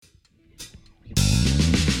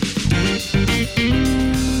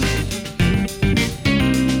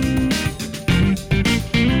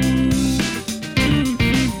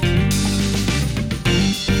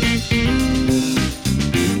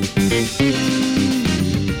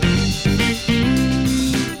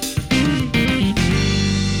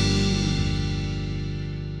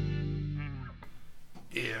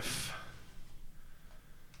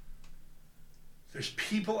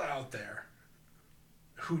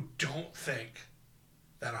who don't think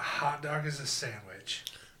that a hot dog is a sandwich,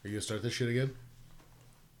 Are you gonna start this shit again?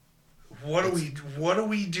 what are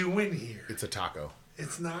we doing here? It's a taco.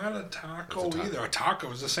 It's not a taco, It's a taco. either. A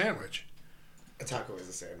taco is a sandwich. A taco is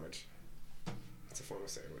a sandwich. It's a form of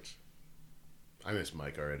sandwich. I miss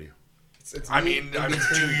Mike already. It's I meat mean, in do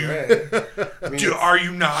between you? bread. I mean, Are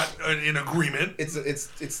you not in agreement?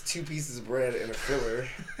 It's 2 pieces of bread and a filler,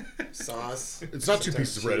 sauce. It's not 2 sometimes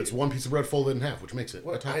pieces of bread. cheese. It's 1 piece of bread folded in half, which makes it a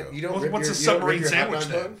What? taco. You don't Well, rip what's your, a you don't submarine rip your hot sandwich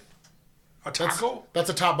dog then? bun? A taco? That's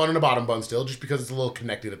a top bun and a bottom bun still, just because it's a little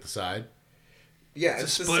connected at the side. Yeah, It's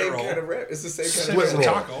it's a the split same roll. kind of wrap. It's the same kind Split of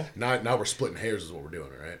roll. wrap. Taco. Now we're splitting hairs is what we're doing,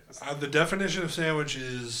 all right? The definition of sandwich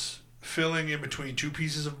is filling in between 2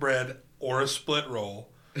 pieces of bread or a split roll,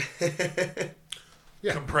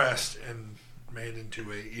 Yeah. compressed and made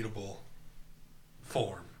into a eatable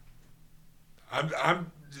form.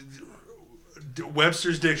 I'm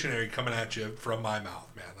Webster's dictionary coming at you from my mouth,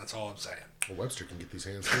 man. That's all I'm saying. Well, Webster can get these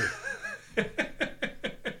hands too.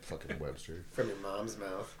 Fucking Webster. From your mom's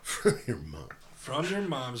mouth. Your mom. From your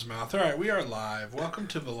mom's mouth. All right, we are live. Welcome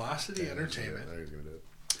to Velocity Entertainment, I know he's gonna do it.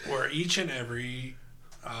 where each and every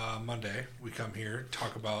Monday we come here,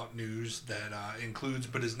 talk about news that includes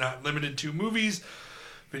but is not limited to movies,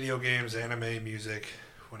 video games, anime, music,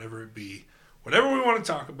 whatever it be. Whatever we want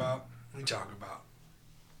to talk about, we talk about.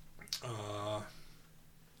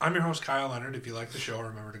 I'm your host, Kyle Leonard. If you like the show,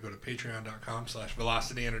 remember to go to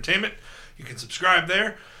patreon.com/Velocity Entertainment. You can subscribe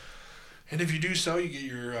there. And if you do so, you get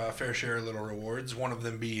your fair share of little rewards, one of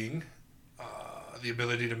them being the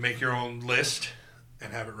ability to make your own list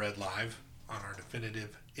and have it read live on our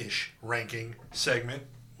definitive-ish ranking segment,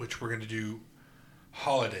 which we're going to do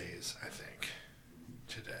holidays, I think,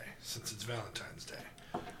 today, since it's Valentine's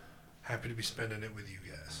Day. Happy to be spending it with you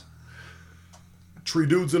guys. 3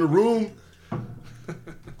 dudes in a room.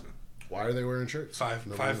 Why are they wearing shirts? Five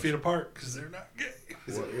Nobody knows. feet apart, because they're not gay.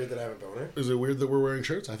 Is it weird that I have a boner? Is it weird that we're wearing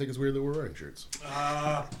shirts? I think it's weird that we're wearing shirts.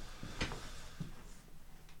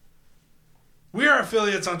 We are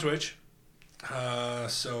affiliates on Twitch,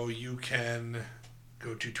 so you can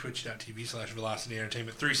go to twitch.tv/Velocity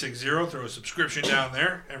Entertainment 360. Throw a subscription down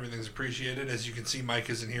there. Everything's appreciated. As you can see, Mike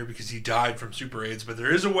isn't here because he died from Super AIDS, but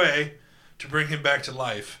there is a way to bring him back to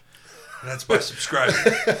life, and that's by subscribing.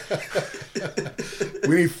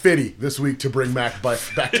 We need 50 this week to bring Mac back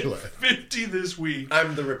to life. 50 this week.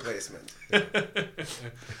 I'm the replacement.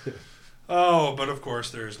 Oh, but of course,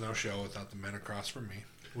 there is no show without the men across from me.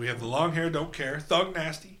 We have the long hair, don't care, Thug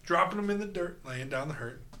Nasty, dropping them in the dirt, laying down the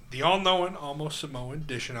hurt. The all-knowing, almost Samoan,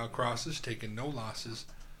 dishing out crosses, taking no losses.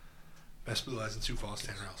 Best Blue Eyes in Sioux Falls,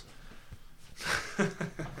 Tanner Ells.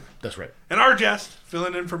 That's right. And our guest,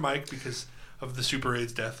 filling in for Mike because of the Super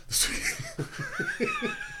AIDS death.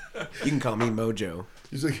 You can call me Mojo.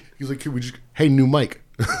 He's like, can we just, hey, new Mike.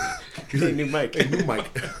 Hey, new Mike. Hey, new Mike.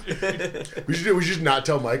 we should not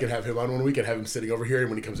tell Mike and have him on one week and have him sitting over here. And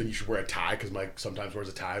when he comes in, you should wear a tie because Mike sometimes wears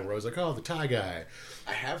a tie. And we're always like, oh, the tie guy.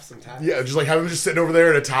 I have some time. Yeah, just like have him just sitting over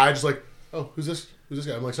there in a tie, just like, oh, who's this? Who's this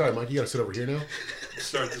guy? I'm like, sorry, Mike, you got to sit over here now.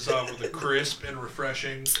 Start this off with a crisp and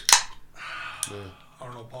refreshing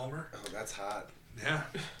Arnold Palmer. Oh, that's hot. Yeah.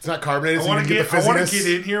 It's not carbonated, I so you want can to get the fizziness. get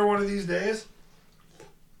in here one of these days.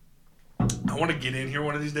 I want to get in here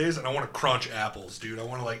one of these days, and I want to crunch apples, dude. I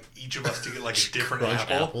want to each of us to get a different Crunch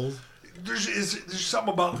apple. apples. There's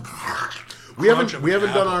something about We haven't crunch of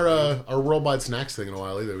done apple. our worldwide snacks thing in a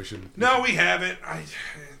while either. We should. No, we haven't.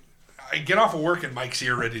 I get off of work and Mike's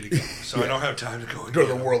here ready to go, so I don't have time to go and Go to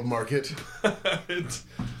get the him. world market. But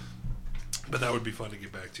that would be fun to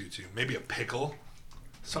get back to too. Maybe a pickle,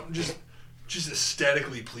 something just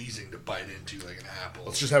aesthetically pleasing to bite into, like an apple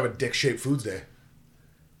Let's just have a dick-shaped foods day.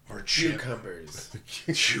 or a chip. Cucumbers.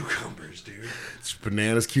 Cucumbers, dude. It's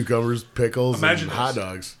bananas, cucumbers, pickles, Imagine and hot this.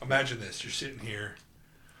 dogs. Imagine this. You're sitting here.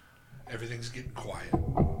 Everything's getting quiet.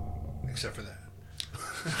 Except for that.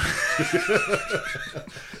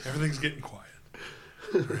 Everything's getting quiet.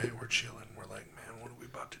 All right, we're chilling. We're like, man, what are we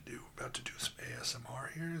about to do? We're about to do some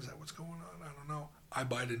ASMR here? Is that what's going on? I don't know. I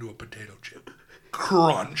bite into a potato chip.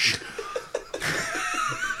 Crunch.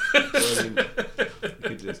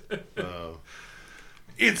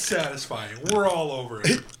 It's satisfying. We're all over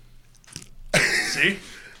it. See?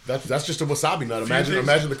 That's just a wasabi nut.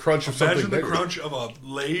 Imagine the crunch of Imagine something the bigger. crunch of a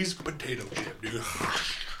Lay's potato chip, dude.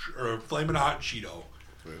 Or a flaming hot Cheeto.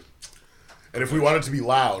 And if we want it to be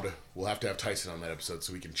loud, we'll have to have Tyson on that episode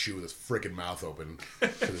so he can chew with his freaking mouth open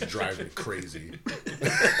because it drives me crazy.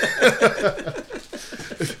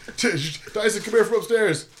 Tyson, come here from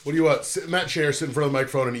upstairs. What do you want? Sit in that chair, sit in front of the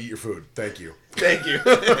microphone, and eat your food. Thank you. Thank you.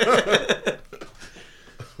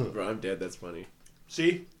 Bro, I'm dead. That's funny.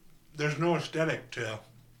 See? There's no aesthetic to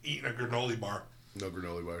eating a granola bar. No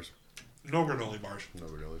granola bars. No granola bars. No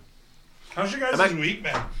granola. How's your guys' week,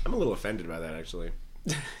 man? I'm a little offended by that, actually.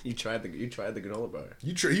 You tried the granola bar.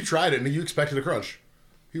 You tried it and you expected a crunch.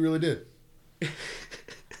 He really did.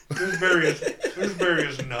 There's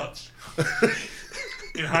various nuts.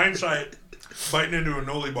 In hindsight, biting into a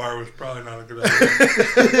noli bar was probably not a good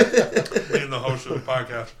idea. Being the host of the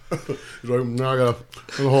podcast. He's like, no, I got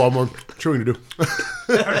a whole lot more chewing to do.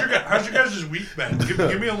 How's your guys' week been? Give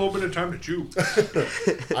me a little bit of time to chew.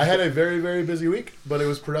 I had a very, very busy week, but it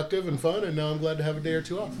was productive and fun, and now I'm glad to have a day or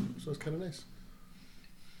two off. So it's kind of nice.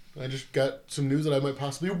 I just got some news that I might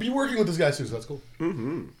possibly be working with this guy soon, so that's cool.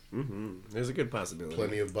 There's a good possibility.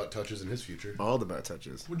 Plenty of butt touches in his future. All the butt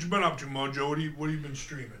touches. What you been up to, Mojo? What have you been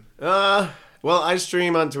streaming? Well, I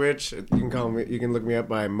stream on Twitch. You can look me up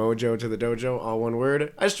by Mojo to the Dojo, all one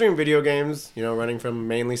word. I stream video games, running from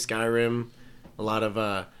mainly Skyrim, a lot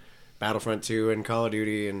of Battlefront 2 and Call of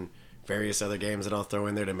Duty and various other games that I'll throw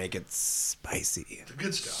in there to make it spicy. The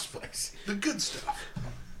good stuff. The good stuff.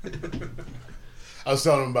 I was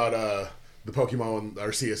telling him about the Pokemon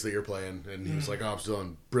Arceus that you're playing, and he was like, "Oh, I'm still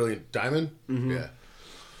on Brilliant Diamond." Mm-hmm. Yeah.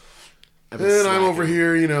 And I'm over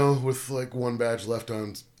here, with like one badge left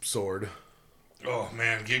on Sword. Oh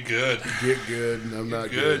man, get good. Get good. I'm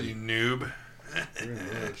not good. You noob. Pretty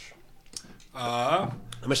much.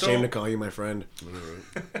 I'm ashamed to call you my friend.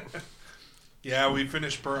 Yeah, we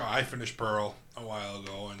finished Pearl. I finished Pearl a while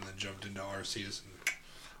ago, and then jumped into Arceus and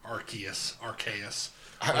Arceus.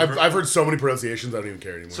 I've heard so many pronunciations I don't even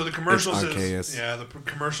care anymore. So the commercial says, Arceus. the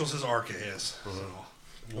commercial says Arceus. So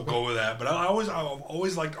we'll go with that. But I've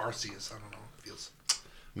always liked Arceus. I don't know.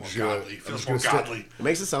 It feels more godly. Feels more godly. It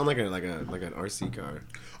makes it sound like an RC car.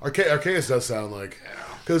 Arceus does sound like,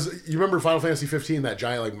 because you remember Final Fantasy 15, that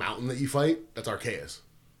giant like mountain that you fight? That's Arceus.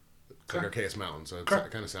 It's like Arceus Mountain, so it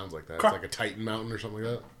kind of sounds like that. It's like a Titan Mountain or something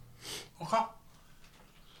like that. Okay.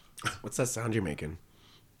 What's that sound you're making?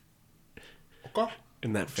 Okay.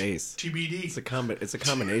 In that face. TBD. It's a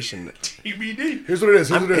combination. TBD. Here's what it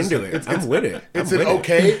is. I'm into it. I'm with it. It's an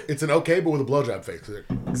okay. It's an okay, but with a blowjob face.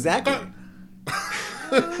 Exactly.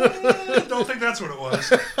 Don't think that's what it was.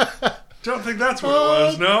 Don't think that's what it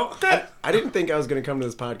was. No. I didn't think I was going to come to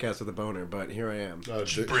this podcast with a boner, but here I am.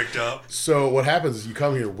 Just bricked up. So what happens is you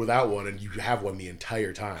come here without one, and you have one the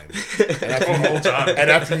entire time. The whole time. And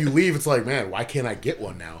after you leave, it's like, man, why can't I get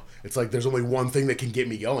one now? It's like there's only one thing that can get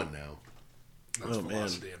me going now. That's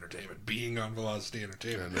Velocity Entertainment. Being on Velocity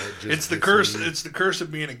Entertainment. And It's the curse. It's the curse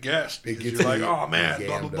of being a guest. Because you're like, oh man,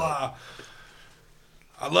 blah blah blah.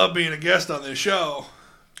 I love being a guest on this show,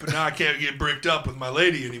 but now I can't get bricked up with my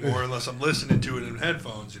lady anymore unless I'm listening to it in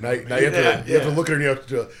headphones. You know Now you have to look at her and you have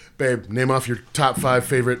to, babe, name off your top 5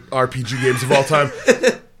 favorite RPG games of all time.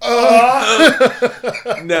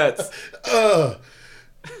 Nuts.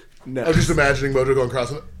 Nuts. I'm just imagining Mojo going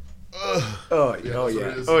across.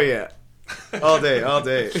 Oh yeah. All day.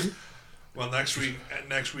 Well, next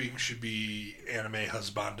week should be anime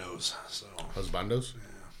husbandos. So Husbandos?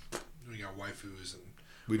 yeah, we got waifus and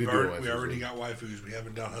We already got waifus. We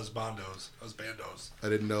haven't done husbandos. I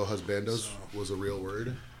didn't know husbandos was a real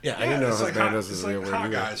word. Yeah, I didn't know it's husbandos was a real word. hot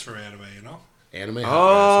either. guys from anime, Anime.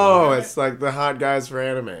 Oh, it's like the hot guys for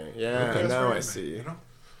anime. Yeah, Okay. now I Anime, see.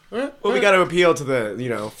 Alright. Well, we got to appeal to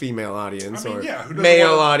the female audience I mean, or yeah, who doesn't male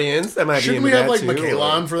wanna- audience that might Shouldn't be we into have that like too, Michaela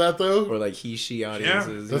on for that though? or like he/she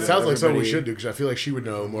audiences. That sounds like something we should do because I feel like she would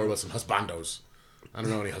know more about some husbandos. I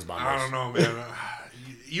don't know any husbandos. I don't know, man.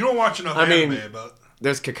 You don't watch enough anime, but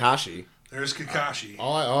There's Kakashi. there's Kakashi.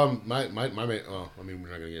 My main. Oh, I mean, we're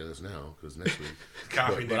not gonna get into this now because next week.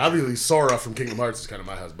 Coffee But Ninja. obviously, Sora from Kingdom Hearts is kind of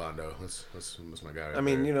my husbando. That's my guy. Right I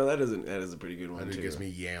mean, there. that is a pretty good one That too. gets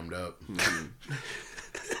me yammed up.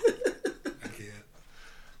 I can't.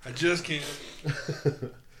 I just can't.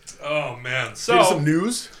 Oh man. So So some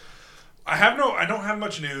news. I don't have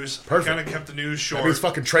much news. Perfect. I kind of kept the news That means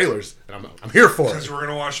short fucking trailers, and I'm here for because it. we're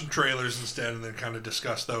gonna watch some trailers instead and then kind of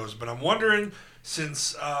discuss those. But I'm wondering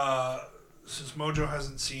since Mojo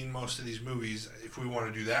hasn't seen most of these movies, if we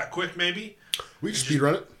want to do that quick, maybe We just speed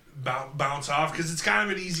run it. bounce off because it's kind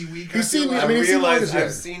of an easy week. He's I feel seen- like. I mean, he's seen realized Lion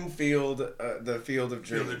I've King. seen the Field of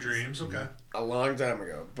Dreams. Field of Dreams. Okay. A long time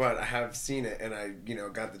ago, but I have seen it and I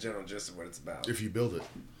got the general gist of what it's about. If you build it,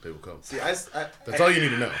 they will come. See, That's all you need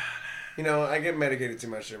to know. I get medicated too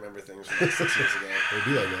much to remember things from like 6 years ago.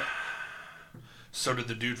 It'll be like that. So did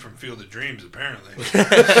the dude from Field of Dreams, apparently.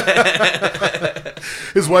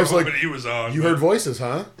 His wife's like, But he was on. "You heard voices,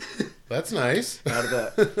 huh? That's nice."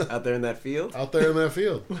 Out there in that field. Out there in that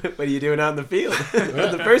field. What are you doing out in the field in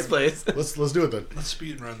the first place? Let's do it then. Let's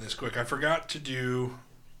speed run this quick. I forgot to do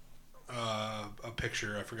a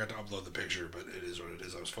picture. I forgot to upload the picture, but it is what it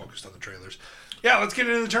is. I was focused on the trailers. Yeah, let's get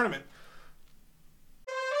into the tournament.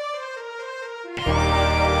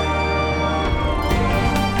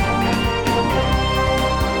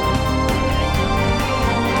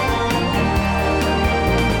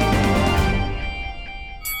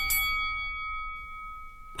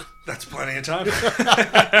 That's plenty of time.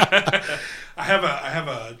 I have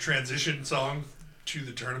a transition song to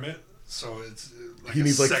the tournament, so it's like he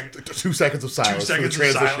needs 2 seconds of silence. 2 seconds for the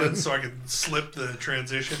of transition. silence, so I can slip the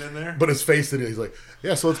transition in there. But his face in it, he's like,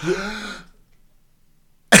 yeah. So let's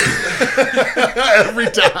every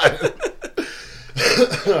time.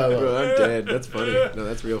 Bro, I'm dead. That's funny. No,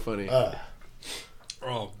 that's real funny.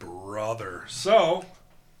 Oh, brother. So,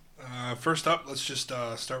 first up, let's just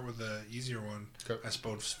start with the easier one. Okay. I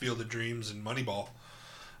suppose Field of Dreams and Moneyball.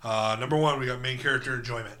 Number one, we got main character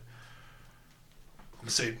enjoyment. I'm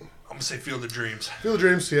gonna say Field of Dreams. Field of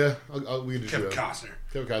Dreams, yeah. We can do Kevin that. Costner.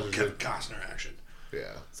 Kevin Costner action.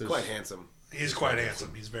 Yeah. It's quite handsome. He's quite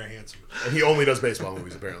handsome. He's very handsome. And he only does baseball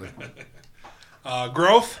movies, apparently.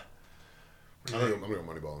 Growth. I'm going to go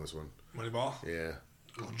Moneyball on this one. Moneyball. Yeah.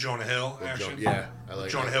 Little Jonah Hill action. Yeah, I like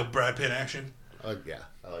Jonah Hill, Brad Pitt action. I like him.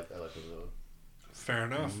 Fair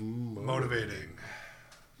enough. Motivating.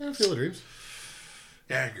 Yeah, Field of Dreams.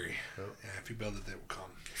 Yeah, I agree. Oh. Yeah, if you build it, they will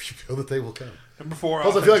come. If you feel that they will come. Number four.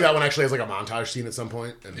 Also, I feel like that one actually has like a montage scene at some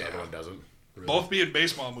point, and the other one doesn't. Really. Both being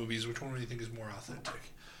baseball movies, which one do you think is more authentic?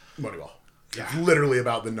 Moneyball. Yeah. It's literally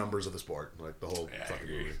about the numbers of the sport, like the whole Yeah, I fucking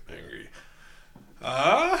agree. movie. I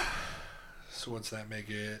agree. So what's that make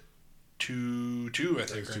it? 2-2, I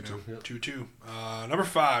think, right 2-2, now. yeah. 2-2. Number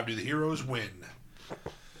 5, do the heroes win? I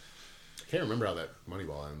can't remember how that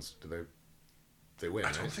Moneyball ends. Do they win?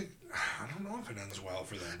 I don't know if it ends well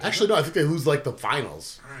for them. Actually, no. I think they lose like the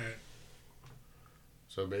finals. All right.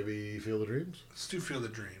 So maybe Field of Dreams. Let's do Field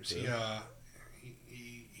of Dreams. Yeah.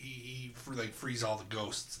 He frees all the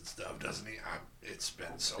ghosts and stuff, doesn't he? It's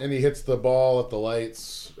been so. And he hits the ball at the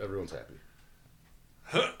lights. Everyone's happy.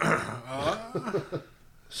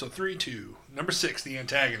 So 3-2. Number 6, the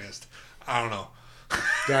antagonist. I don't know.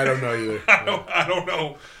 I don't know either. I don't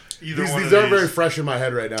know either one. These aren't very fresh in my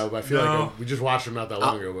head right now, but I feel No. like we just watched them not that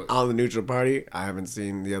long ago. But On the neutral party, I haven't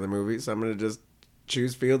seen the other movie, so I'm gonna just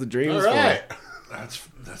choose Field of Dreams. all right.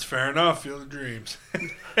 That's fair enough. Field of Dreams.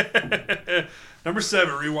 Number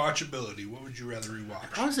 7, rewatchability. What would you rather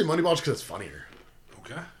rewatch? I would say Moneyball just because it's funnier.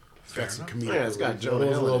 Okay. It's Fair got some enough. comedic. Yeah, it's got relief. Jonah It's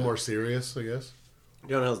a Hill little in it. more serious, I guess.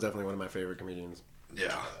 Jonah Hill's definitely one of my favorite comedians.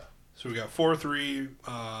 Yeah. So we got 4-3,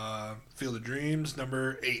 Field of Dreams.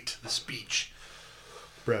 Number 8, The Speech.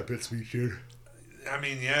 Brad Pitt speech, dude. I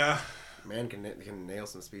mean, yeah, Man can nail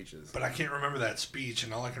some speeches. but I can't remember that speech,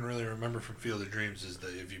 and all I can really remember from Field of Dreams is the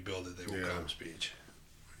 "If you build it, they will come" speech,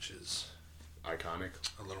 which is Iconic.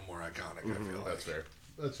 a little more iconic. I feel like. That's fair.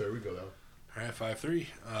 That's fair. We go down. All right,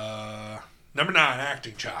 5-3. Number 9,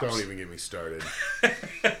 acting chops. Don't even get me started.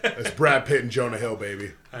 That's Brad Pitt and Jonah Hill,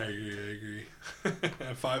 baby. I agree.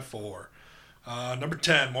 5-4. Number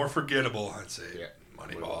 10, more forgettable. I'd say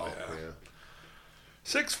Moneyball. Yeah.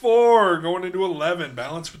 6-4, going into 11.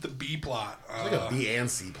 Balance with the B plot. It's like a B and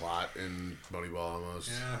C plot in Moneyball almost.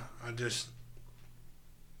 Yeah,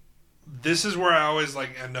 this is where I always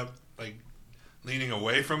end up leaning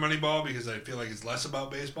away from Moneyball because I feel like it's less about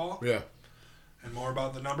baseball Yeah. and more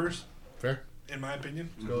about the numbers, Fair. in my opinion.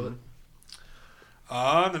 Let's go with it.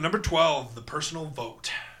 The number 12, the personal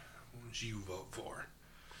vote. What would you vote for?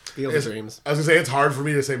 Field of Dreams. I was going to say, it's hard for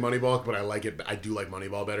me to say Moneyball, but I like it. I do like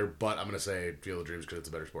Moneyball better, but I'm going to say Field of Dreams because it's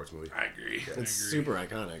a better sports movie. I agree. It's super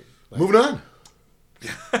iconic. Moving on.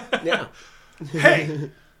 Yeah. Hey,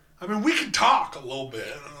 I mean, we can talk a little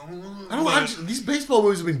bit. These baseball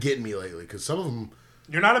movies have been getting me lately because some of them.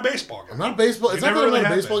 You're not a baseball guy. I'm not a baseball. It's You not that never I'm really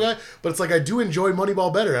not a have baseball been. guy, but it's like I do enjoy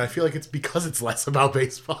Moneyball better, and I feel like it's because it's less about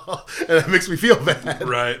baseball, and that makes me feel bad.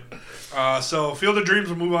 Right. So Field of Dreams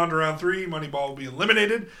will move on to round 3. Moneyball will be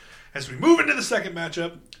eliminated. As we move into the second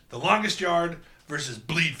matchup, The Longest Yard versus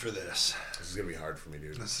Bleed for This. This is gonna be hard for me,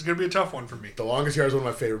 dude. This is going to be a tough one for me. The Longest Yard is one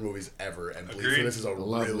of my favorite movies ever, and Bleed Agreed. for This is a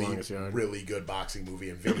love The really, Longest Yard. really good boxing movie.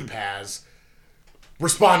 And Vinny Paz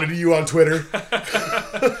responded to you on Twitter.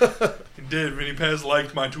 He did. Vinny Paz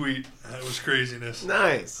liked my tweet. That was craziness.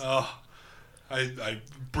 Nice. Oh, I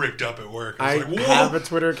bricked up at work. I was like, whoa. have a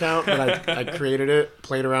Twitter account, but I created it,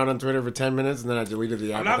 played around on Twitter for 10 minutes, and then I deleted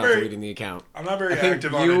the app I'm not without very- deleting the account. I'm not very I think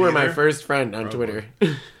active on it you were my either. first friend on Twitter.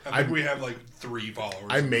 I think we have 3 followers.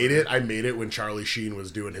 I made it when Charlie Sheen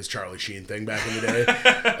was doing his Charlie Sheen thing back in the day.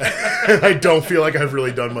 And I don't feel like I've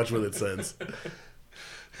really done much with it since.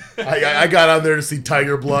 I got on there to see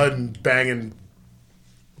Tiger Blood and banging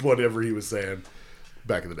whatever he was saying.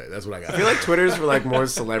 back in the day. That's what I got. I feel like Twitter's for like more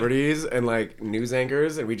celebrities and like news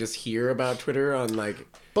anchors, and we just hear about Twitter on like.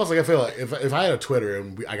 Plus, like I feel like if I had a Twitter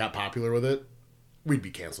and I got popular with it, we'd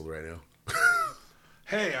be canceled right now.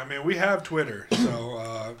 Hey, I mean, we have Twitter,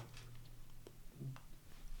 so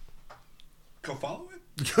go follow it.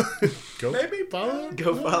 Go Maybe follow it.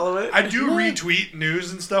 Go follow it. I do retweet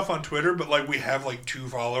news and stuff on Twitter, but like we have like 2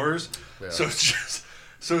 followers, Yeah. so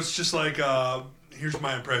it's just like here's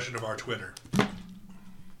my impression of our Twitter. The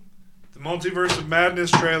Multiverse of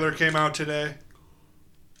Madness trailer came out today.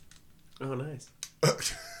 Oh, nice.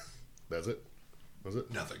 That's it. Was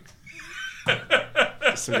it? Nothing.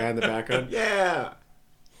 Some guy in the background. Yeah.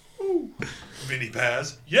 Vinny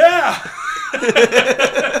Paz. Yeah.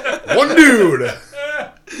 One dude.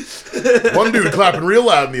 One dude clapping real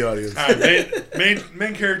loud in the audience. All right,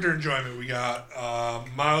 main character enjoyment. We got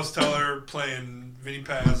Miles Teller playing Vinny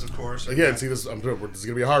Paz, of course. Again, see this. This is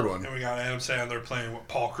gonna be a hard one. And we got Adam Sandler playing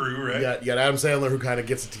Paul Crew, right? You got Adam Sandler who kind of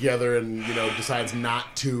gets it together and decides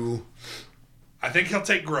not to. I think he'll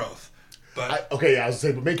take growth, but I was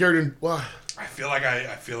saying, but main character. Well, I feel like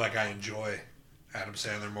I enjoy Adam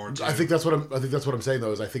Sandler more too. I think that's what I'm saying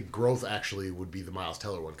though. Is I think growth actually would be the Miles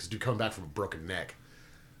Teller one because dude coming back from a broken neck.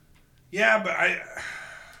 Yeah, but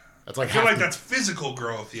That's like I feel like that's physical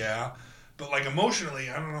growth, yeah. But like emotionally,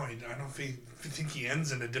 I don't know. I don't think he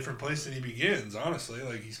ends in a different place than he begins. Honestly,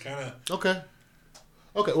 like he's kind of Okay.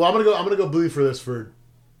 Well, I'm gonna go Bluey for this for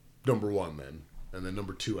number 1 then, and then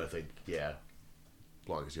number 2 I think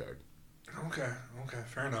Longest Yard. okay.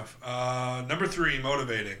 Fair enough. Number 3,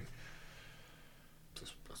 motivating.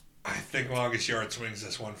 I think Longest Yard swings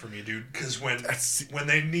this one for me, dude. Because when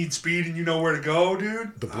they need speed and you know where to go,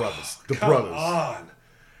 dude. The brothers. Come on.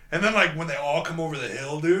 And then like when they all come over the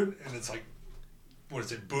hill, dude, and it's like, what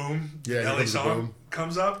is it? Boom. Yeah, here Ellie comes the song boom.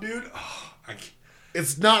 comes up, dude. Oh,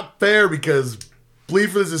 It's not fair because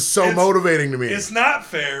Bleed for this is so motivating to me. It's not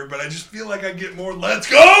fair, but I just feel like I get more "let's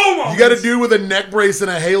go" moments. You got a dude with a neck brace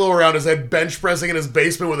and a halo around his head, bench pressing in his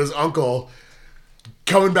basement with his uncle,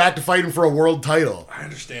 coming back to fighting for a world title. I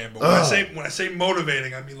understand, but when I say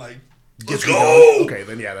motivating, I mean like, let's Gets me go. going. Okay,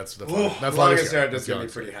 then yeah, that's Longest Yard is gonna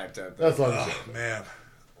be pretty hyped up. That's Longest Yard. Oh man.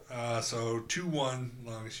 So 2-1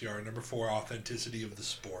 Longest Yard. Number 4, authenticity of the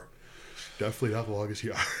sport. Definitely not the Longest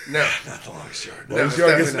Yard. No. Not the Longest Yard.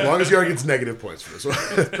 Longest Yard gets negative points for this one.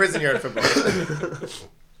 Prison yard football.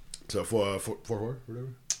 So 4-4, whatever.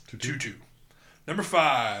 2-2. Number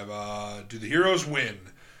 5. Do the heroes win?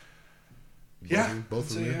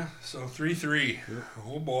 Both of them. Yeah. So 3-3. Yep.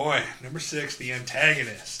 Oh boy. Number 6. The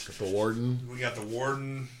antagonist. The Warden. We got the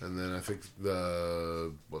Warden. And then I think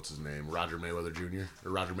what's his name? Roger Mayweather Jr.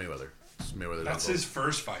 or Roger Mayweather. Mayweather. That's his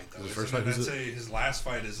first fight, though. His first fight. I'd say his last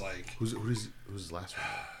fight is like. Who's his last fight?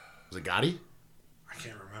 Was it Gotti? I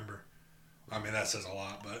can't remember. I mean, that says a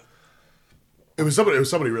lot, but it was somebody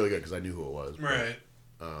really good because I knew who it was. Right.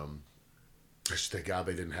 I just thank God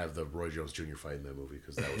they didn't have the Roy Jones Jr. fight in that movie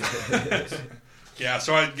because that was. Yeah,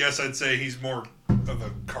 so I guess I'd say he's more of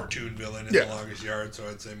a cartoon villain in The Longest Yard, so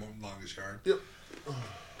I'd say Longest Yard. Yep.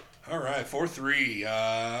 All right,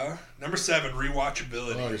 4-3. Number 7,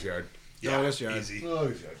 rewatchability. Longest Yard. Yeah, Longest Yard. easy.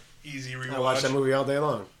 Longest Yard. Easy rewatch. I watch that movie all day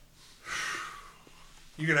long.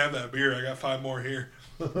 You can have that beer. I got 5 more here.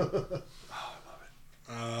 Oh, I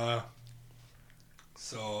love it.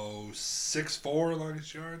 So 6-4,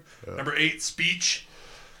 Longest Yard. Yeah. Number 8, Speech.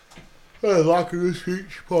 Locker room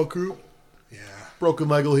speech, Paul Crew. Yeah. Broken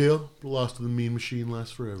leg will heal. The loss to the mean machine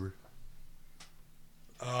lasts forever.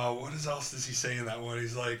 What else does he say in that one?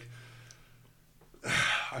 He's like,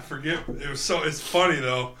 I forget. It's funny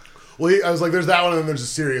though. Well, I was like, there's that one, and then there's a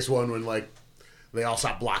serious one when like they all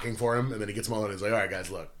stop blocking for him, and then he gets them all, and he's like, all right, guys,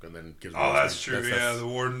 look, and then gives them. Oh, that's true. Yeah, the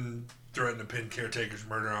warden threatened to pin caretaker's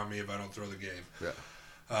murder on me if I don't throw the game. Yeah.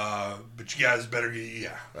 But you guys better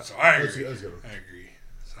get So I agree. That's good. I agree.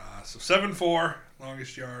 So 7-4,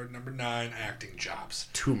 Longest Yard. Number 9, acting chops.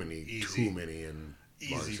 Too many, and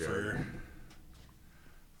easy for.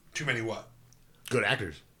 Too many what? Good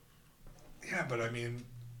actors. Yeah, but I mean,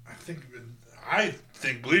 I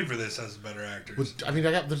think Bleed for this has better actors. But, I mean,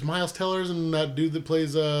 there's Miles Tellers and that dude that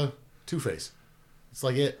plays Two-Face. It's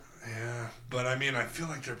like it. Yeah, but I mean, I feel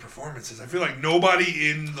like their performances. I feel like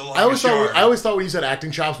nobody in the Longest I always thought when you said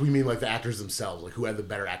acting chops, we mean like the actors themselves, like who had the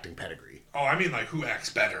better acting pedigree. Oh, I mean like who acts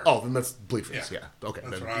better. Oh, then that's Bleed for this. Yeah. Yeah. Okay.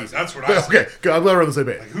 That's what I said. Okay. Good. I'm glad we're on the same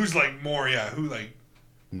page. Like who's like more? Yeah, who like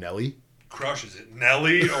Nelly. Crushes it?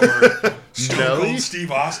 Nelly or Stone Nelly? Cold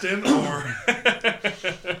Steve Austin or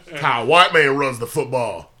How white man runs the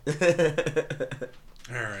football. All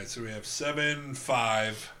right, so we have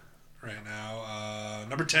 7-5 right now.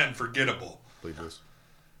 Number 10, Forgettable. Bleed for this.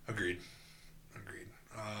 Agreed.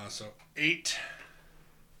 So 8-4,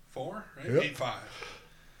 right? Yep.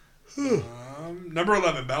 8-5. Number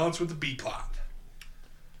 11, Balance with the B plot.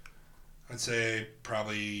 I'd say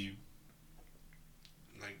probably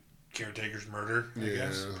like Caretaker's Murder, I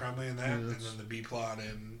guess, probably in that. And then the B plot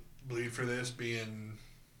and Bleed for This being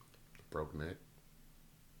Broken Neck.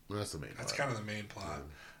 Well, that's the main That's plot. kind of the main plot.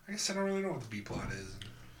 I guess I don't really know what the B plot is.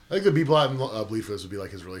 I think the B plot in Bleed for This would be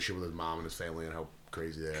like his relationship with his mom and his family and how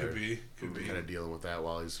crazy they are. Could be. Kind of dealing with that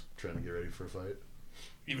while he's trying to get ready for a fight.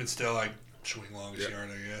 Even still, like, swing longest yard,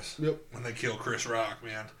 I guess. Yep. When they kill Chris Rock,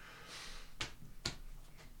 man.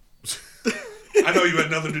 I know you had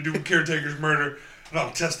nothing to do with Caretaker's Murder, and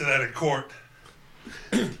I'll test that in court.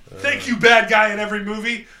 Thank you, bad guy in every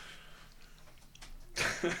movie.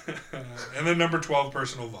 And then number 12,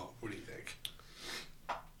 Personal Vote. What do you think?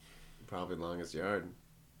 Probably Longest Yard.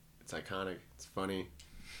 It's iconic. It's funny.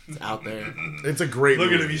 It's out there. It's a great Look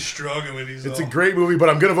movie. at him, he's struggling. It's a great movie, but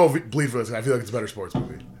I'm going to vote Bleed for This. I feel like it's a better sports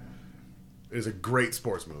movie. It is a great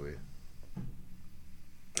sports movie.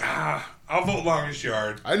 I'll vote Longest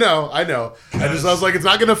Yard. I know. I was like, it's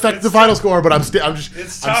not going to affect the final score, but I'm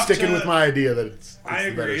sticking with my idea that it's I the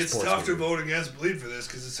better agree. It's sports tough to movie. vote against Bleed for This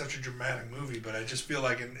because it's such a dramatic movie, but I just feel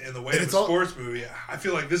like in the way of it's a all- sports movie, I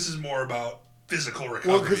feel like this is more about physical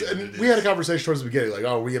recovery. Well, because than it we had a is. conversation towards the beginning, like,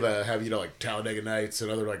 oh, we're gonna have like Talladega Nights and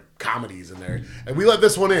other like comedies in there, and we let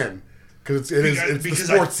this one in because it's the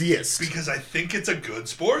sportsiest. Because I think it's a good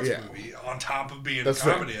sports Yeah. movie on top of being That's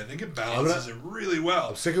a comedy. I think it balances it really well.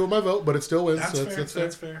 I'm sticking with my vote, but it still wins. That's so fair. that's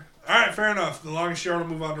That's fair. All right, fair enough. The Longest Yard will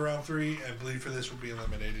move on to round 3, and Bleed for This will be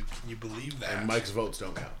eliminated. Can you believe that? And Mike's votes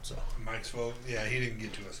don't count. So Mike's vote, yeah, he didn't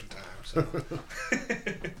get to us in time. So.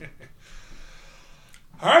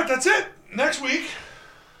 All right, that's it. Next week.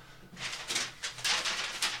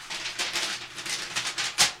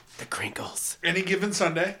 The Crinkles. Any Given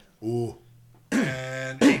Sunday ooh,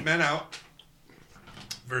 and 8 Men Out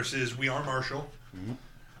versus We Are Marshall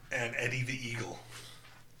and Eddie the Eagle.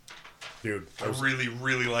 dude, I really,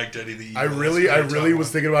 really liked Eddie the Eagle. I That's really a great was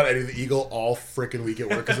top thinking about Eddie the Eagle all freaking week at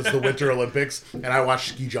work because it's the Winter Olympics, and I watched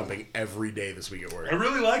ski jumping every day this week at work. one. I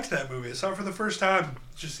really liked that movie. I saw it for the first time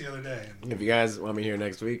just the other day. If you guys want me here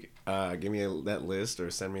next week, give me that list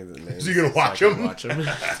or send me the names. So you're gonna watch I can them? Watch them.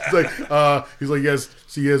 It's like he's like, you guys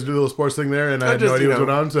do the little sports thing there, and I had just, no idea you what's know,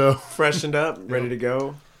 going on. So Freshened up, ready to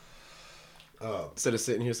go. Instead of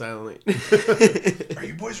sitting here silently. Are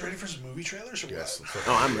you boys ready for some movie trailers or yes, what?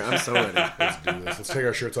 I'm so ready. let's do this. Let's take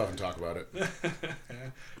our shirts off and talk about it.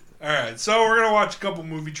 All right, so we're going to watch a couple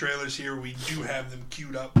movie trailers here. We do have them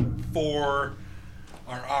queued up for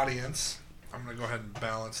our audience. I'm going to go ahead and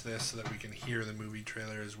balance this so that we can hear the movie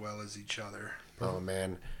trailer as well as each other. Oh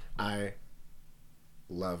man, I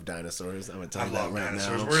love dinosaurs. I'm gonna tell I you that love right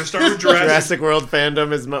dinosaurs. now. We're going to start with Jurassic. Jurassic World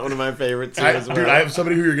fandom is one of my favorites too, as well. Dude, I have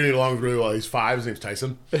somebody who you're getting along with really well. He's 5. His name's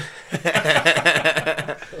Tyson.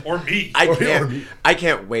 Or me. I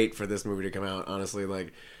can't wait for this movie to come out. Honestly,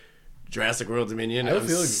 like Jurassic World Dominion. I have a I'm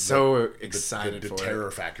feeling so the excited for terror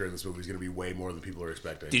it. factor in this movie is going to be way more than people are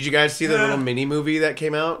expecting. Did you guys see the Yeah. little mini movie that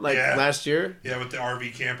came out Yeah. last year? Yeah, with the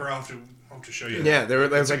RV camper. I'll have to show you. Yeah, there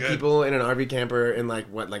was It's like good. people in an RV camper in like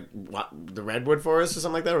the Redwood Forest or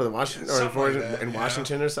something like that, or the Washington Yeah, or the something forest like that, in yeah.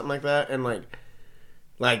 Washington or something like that, and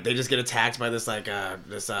like they just get attacked by this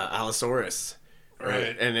Allosaurus,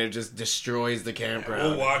 Right. And it just destroys the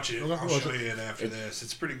campground. We'll watch it. Okay, I'll we'll show watch you it after this.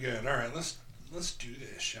 It's pretty good. All right, let's do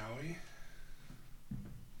this, shall we?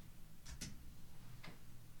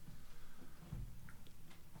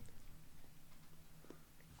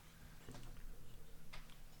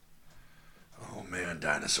 Oh man,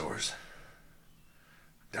 dinosaurs.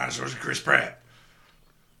 Dinosaurs and Chris Pratt.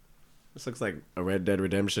 This looks like a Red Dead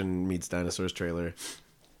Redemption meets Dinosaurs trailer.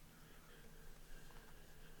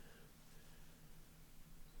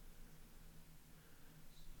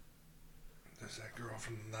 There's that girl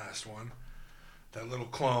from the last one. That little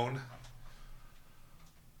clone.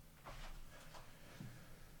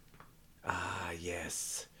 Ah,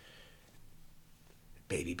 yes.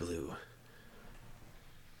 Baby Blue.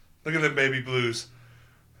 Look at them baby blues.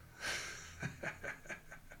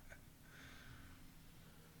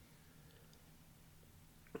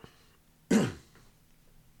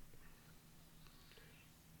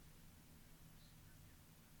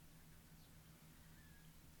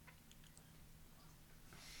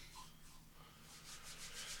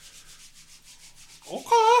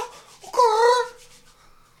 Okay.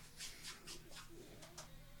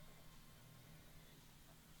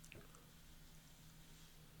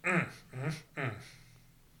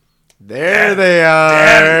 There they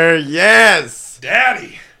are. Yes.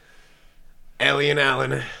 Daddy. Ellie and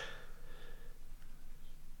Alan.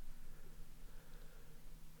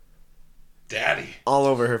 all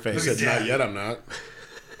over her I face. said, not yet, I'm not.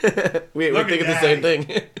 We're Look at thinking the same Daddy.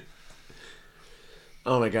 thing.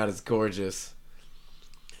 Oh my god, it's gorgeous.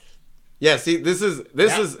 Yeah, see, this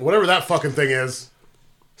is Whatever that fucking thing is.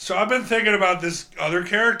 So I've been thinking about this other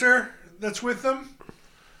character that's with them.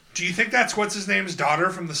 Do you think that's what's his name's daughter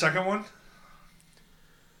from the second one?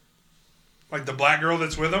 Like the black girl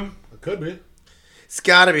that's with him? It could be. It's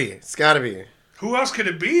gotta be. Who else could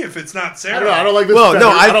it be if it's not Sarah? I don't know. I don't like this. Well, no,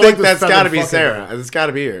 I don't think this that's feathered gotta be fucking Sarah. thing. It's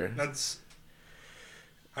gotta be her.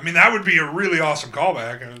 I mean, that would be a really awesome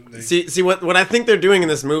callback. See what I think they're doing in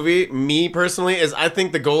this movie, me personally, is I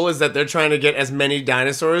think the goal is that they're trying to get as many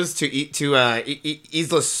dinosaurs to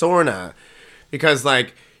Isla Sorna, because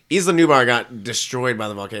like Isla Nublar got destroyed by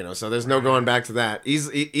the volcano, so there's no going back to that.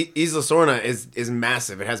 Isla Sorna is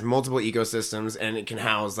massive. It has multiple ecosystems and it can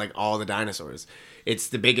house like all the dinosaurs. It's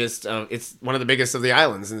the biggest. It's one of the biggest of the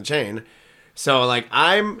islands in the chain. So like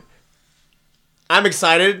I'm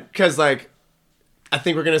excited because like. I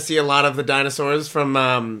think we're going to see a lot of the dinosaurs from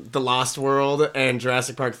The Lost World and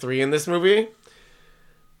Jurassic Park 3 in this movie.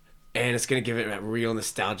 And it's going to give it a real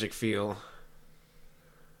nostalgic feel.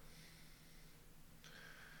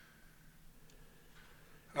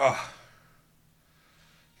 Oh.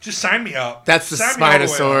 Just sign me up. That's the Sign me all the way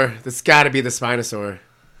Spinosaur. up. That's got to be the Spinosaur.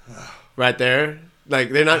 Right there.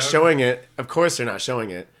 Like, they're not showing it. Of course they're not showing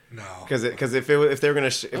it. No. Because if they were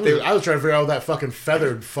going to... I was trying to figure out what that fucking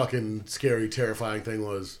feathered, fucking scary, terrifying thing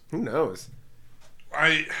was. Who knows?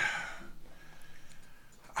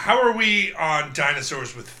 How are we on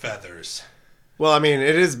dinosaurs with feathers? Well, I mean,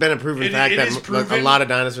 it has been a proven It fact is that proven. a lot of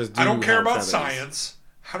dinosaurs do I don't care have about feathers. science.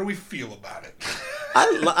 How do we feel about it?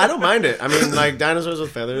 I don't mind it. I mean, like, dinosaurs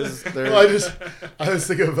with feathers, they're... Well, I was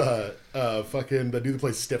thinking of fucking the dude that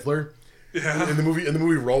plays Stifler. Yeah. In the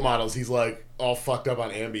movie Role Models, he's like all fucked up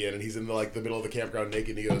on Ambien, and he's in the middle of the campground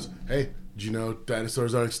naked. And he goes, "Hey, did you know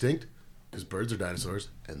dinosaurs aren't extinct? Because birds are dinosaurs,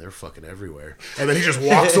 and they're fucking everywhere." And then he just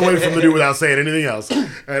walks away from the dude without saying anything else.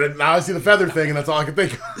 And now I see the feather thing, and that's all I can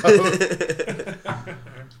think of.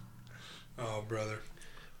 Oh, brother.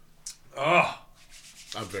 Oh.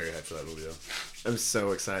 I'm very hyped for that movie, though. I'm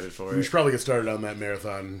so excited for it. We should probably get started on that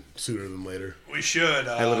marathon sooner than later. We should.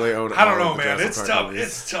 I literally own I don't all know, of the man. Jurassic It's Park tough. movies.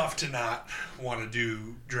 It's tough to not want to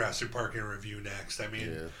do Jurassic Park in review next. I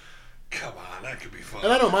mean, Yeah. come on, that could be fun.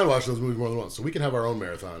 And I don't mind watching those movies more than once, so we can have our own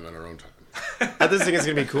marathon on our own time. I just think it's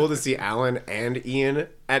gonna be cool to see Alan and Ian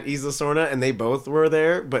at Isla Sorna, and they both were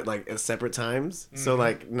there, but like at separate times. So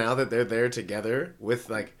like now that they're there together with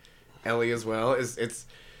like Ellie as well,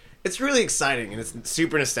 it's really exciting and it's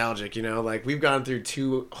super nostalgic. You know, like we've gone through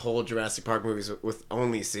 2 whole Jurassic Park movies with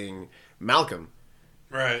only seeing Malcolm.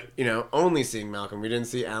 Right. You know, only seeing Malcolm. We didn't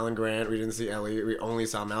see Alan Grant. We didn't see Ellie. We only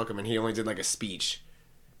saw Malcolm, and he only did like a speech.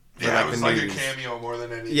 for, Yeah, like, it was the like a news. cameo more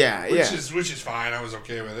than anything. Yeah, yeah. Which is fine. I was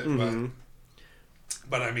okay with it,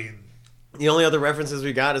 but I mean, The only other references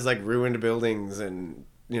we got is like ruined buildings and,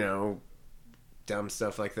 you know, dumb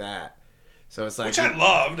stuff like that. So it's like, which I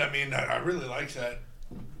loved. I mean, I really liked that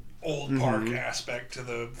old park aspect to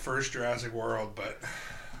the first Jurassic World, but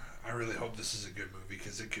I really hope this is a good movie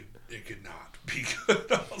because it could not be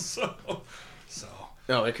good also. So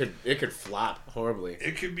no, it could flop horribly.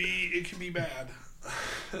 it could be bad.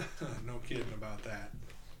 No kidding about that.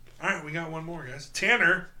 All right, we got one more, guys.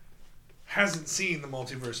 Tanner hasn't seen the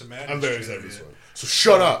Multiverse of Madness. I'm very trailer excited for this yet. one. So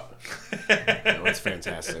shut up. No, it's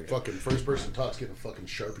fantastic. Fucking first person talks getting a fucking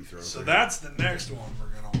Sharpie thrown. So that's the next one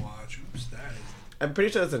we're gonna watch. Oops, that is. I'm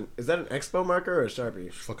pretty sure is that an Expo marker or a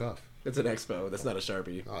Sharpie? Fuck off. It's an Expo. That's not a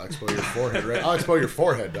Sharpie. I'll expo your forehead, right? I'll expo your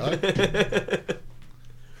forehead, dog.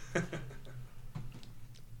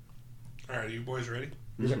 All right, are you boys ready?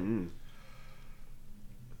 Mm-hmm.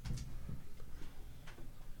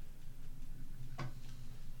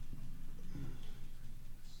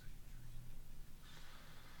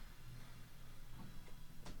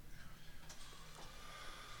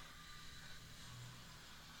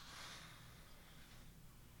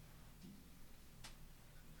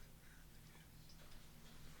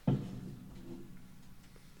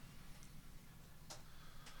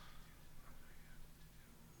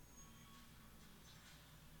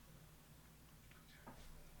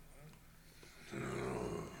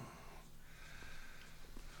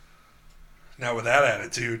 Not with that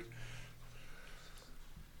attitude.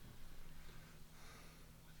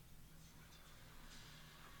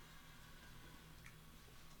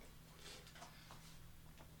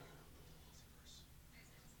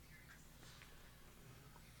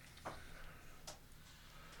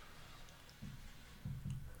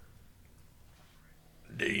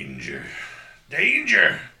 Danger.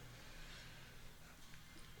 Danger!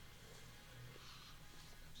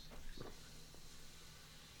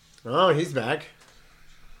 Oh, he's back.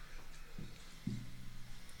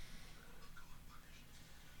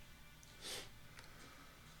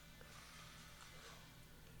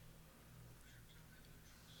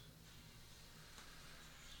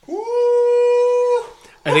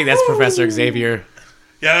 I think that's Professor Xavier.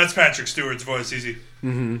 Yeah, that's Patrick Stewart's voice, easy.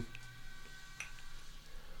 Mm-hmm.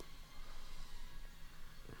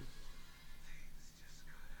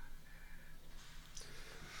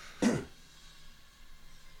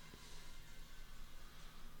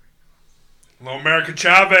 Hello, America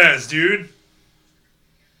Chavez, dude.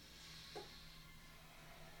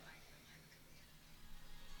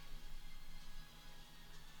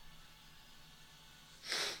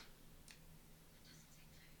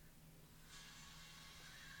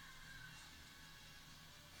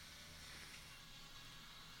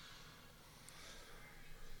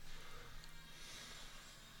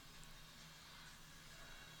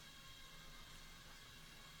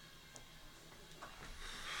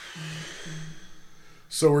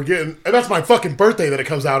 So we're getting... And that's my fucking birthday that it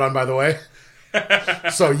comes out on, by the way.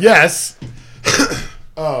 So, yes.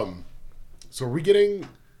 So are we getting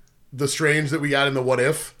the Strange that we got in the What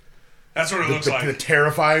If? That's what it looks like. The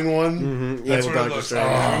terrifying one? Mm-hmm. Yeah, That's what it looks like.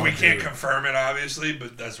 Oh, we can't confirm it, obviously,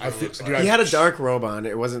 but that's what it looks like. He had a dark robe on.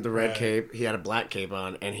 It wasn't the red Right. cape. He had a black cape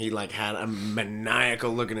on, and he like had a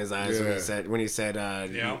maniacal look in his eyes when he said what he said. I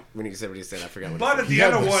forgot what. But at he the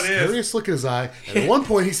said. end of What If, Serious look in his eye. And at one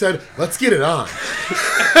point he said, let's get it on.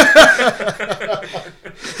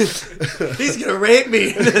 He's gonna rape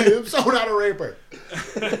me. I'm so not a raper.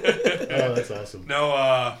 Oh, that's awesome.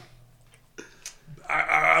 no,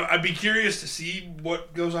 I'd be curious to see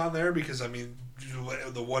what goes on there because, I mean,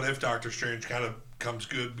 the What If Doctor Strange kind of becomes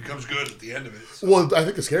good at the end of it. So. Well, I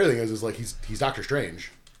think the scary thing is like he's Doctor Strange,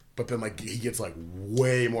 but then like he gets like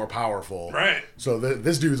way more powerful. Right. So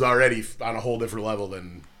this dude's already on a whole different level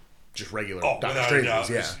than just regular Doctor without Strange. a doubt.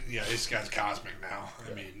 Yeah. This guy's cosmic now.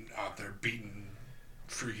 I mean, out there beating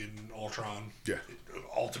freaking Ultron. Yeah.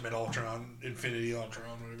 Ultimate Ultron, Infinity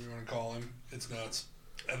Ultron, whatever you want to call him. It's nuts.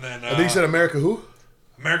 And then I think you said America who?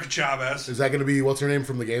 America Chavez. Is that going to be what's her name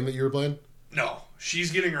from the game that you were playing? No,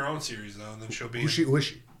 she's getting her own series though, and then she'll be Who is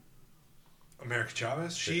she? America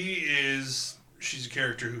Chavez. She's a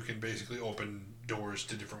character who can basically open doors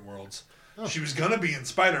to different worlds. Oh. She was gonna be in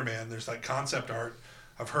Spider-Man. There's like concept art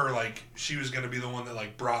of her, like she was gonna be the one that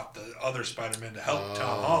like brought the other Spider-Man to help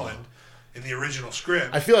Tom Holland in the original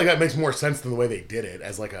script. I feel like that makes more sense than the way they did it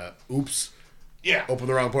as like a oops, yeah, open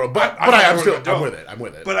the wrong portal. But I I'm thought I'm with it. I'm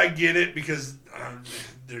with it. But I get it because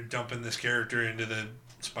they're dumping this character into the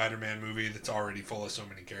Spider-Man movie that's already full of so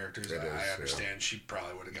many characters. I understand she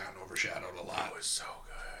probably would have gotten overshadowed a lot. It was so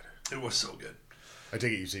good. It was so good. I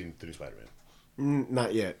take it you've seen the new Spider-Man.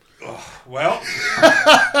 Not yet. Oh, well,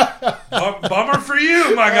 bummer for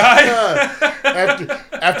you, my guy.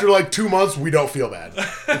 after like 2 months, we don't feel bad.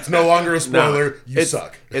 It's no longer a spoiler. You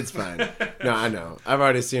suck. It's fine. No, I know. I've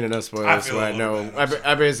already seen enough spoilers, so I know.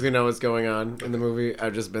 I basically know what's going on in the movie.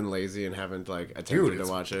 I've just been lazy and haven't like attempted to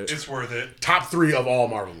watch it. It's worth it. Top 3 of all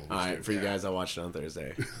Marvel movies. All right, for you guys, I'll watch it on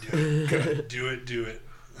Thursday. Do it.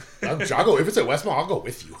 I'll go if it's at Westmall. I'll go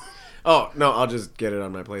with you. Oh no, I'll just get it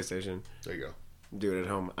on my PlayStation. There you go. Do it at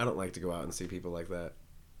home. I don't like to go out and see people like that.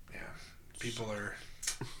 Yeah, people are.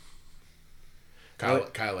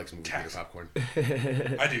 Kyle likes movie theater popcorn.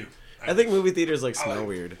 I do. I think movie theaters like smell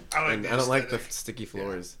weird. I don't like the sticky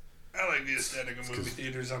floors. I like the aesthetic of movie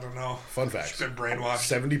theaters. I don't know. Fun fact: Just been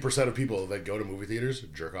brainwashed. 70% of people that go to movie theaters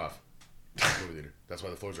jerk off. Movie theater. That's why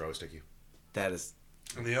the floors are always sticky. That is.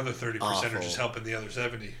 And the other 30% are just helping the other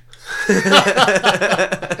 70.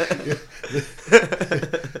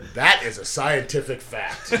 That is a scientific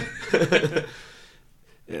fact.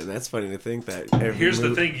 Yeah, that's funny to think that. Here's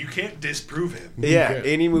the thing: you can't disprove him. Yeah,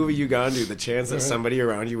 any movie you gone to, the chance that somebody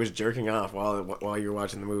around you was jerking off while you're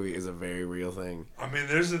watching the movie is a very real thing. I mean,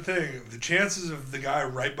 there's the thing: the chances of the guy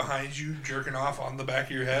right behind you jerking off on the back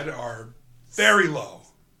of your head are very low,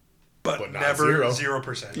 but never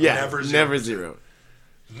 0%. Yeah, never zero.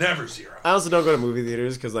 Never zero. I also don't go to movie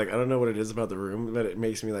theaters because like I don't know what it is about the room, but it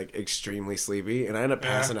makes me like extremely sleepy, and I end up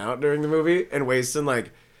passing out during the movie and wasting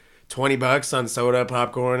like $20 on soda,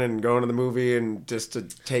 popcorn, and going to the movie and just to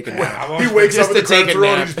take a nap. He wakes up and the credits roll,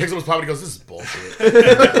 and he nap. just picks up his popcorn and goes, "This is bullshit."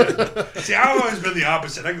 See, I've always been the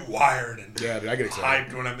opposite. I get wired and Yeah, dude, I get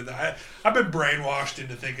excited. hyped when I'm in the. I've been brainwashed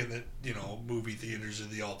into thinking that movie theaters are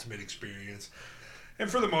the ultimate experience, and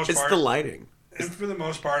for the most It's part, the lighting. And for the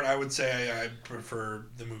most part, I would say I prefer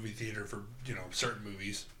the movie theater for certain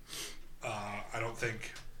movies. I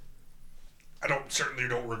certainly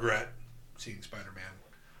don't regret seeing Spider-Man.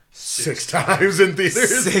 6 times in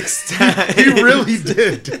theaters. 6 times. He really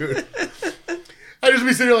did, dude. I just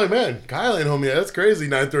be sitting there like, man, Kyle ain't home yet. That's crazy.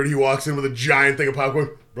 9:30, he walks in with a giant thing of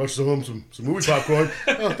popcorn. Brought you home some movie popcorn.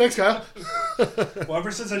 Oh, thanks, Kyle. Well,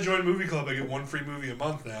 ever since I joined Movie Club, I get 1 free movie a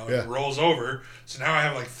month now. And it rolls over. So now I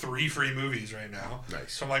have like 3 free movies right now.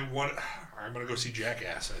 Nice. So I'm like, I'm going to go see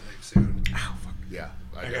Jackass, I think, soon. Ow, fuck. Yeah.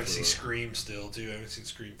 I got to see Scream still, too. I haven't seen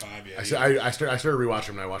Scream 5 yet. I started rewatching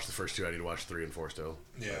them, and I watched the first 2. I need to watch 3 and 4 still.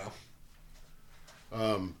 Yeah.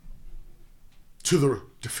 To the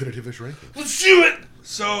definitive-ish ranking. Let's do it!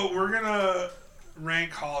 So we're going to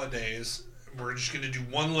rank holidays. We're just going to do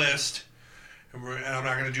one list. And I'm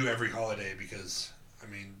not going to do every holiday because, I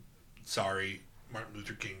mean, sorry, Martin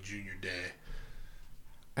Luther King Jr.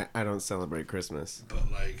 Day. I don't celebrate Christmas.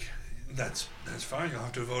 But, like, that's fine. You'll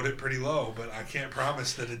have to vote it pretty low. But I can't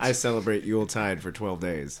promise that it's... I celebrate Yuletide for 12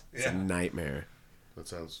 days. It's a Yeah. nightmare. That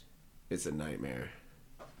sounds It's a nightmare.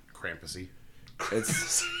 Krampusy.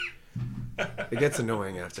 It's... It gets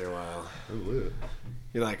annoying after a while. Ooh,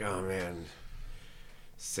 You're like, oh man,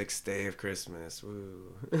 6th day of Christmas,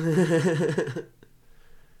 woo.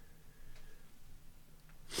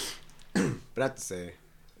 But I have to say,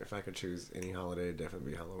 if I could choose any holiday, it'd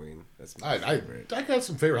definitely be Halloween. That's my favorite. I got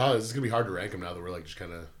some favorite holidays. It's gonna be hard to rank them now that we're like just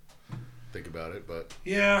kind of think about it, but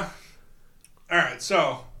Yeah. All right,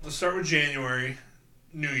 so let's start with January,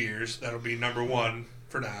 New Year's. That'll be number 1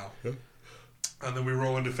 for now. Yep. And then we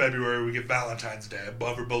roll into February. We get Valentine's Day,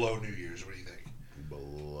 above or below New Year's. What do you think?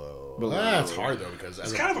 below. Below. That's hard though because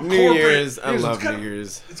It's kind of a New corporate. Year's, I love New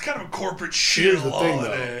Year's. It's kind of a corporate shit Here's the thing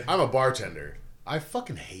holiday. though. I'm a bartender. I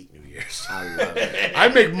fucking hate New Year's. I love it. I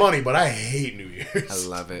make money, but I hate New Year's. I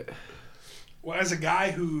love it. Well, as a guy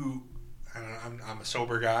who, I don't know, I'm a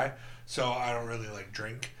sober guy, so I don't really like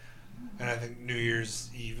drink, and I think New Year's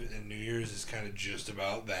Eve and New Year's is kind of just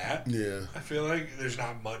about that. Yeah. I feel like there's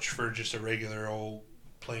not much for just a regular old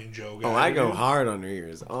plain Joe guy. Oh, I to go do. hard on New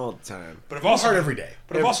Year's all the time. But I've also hard every day.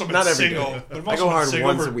 But I've also been Not every single. day. But I've I also go been hard single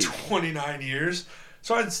once for a week. 29 years,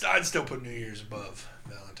 so I'd still put New Year's above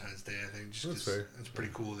Valentine's Day. I think just That's 'cause fair. it's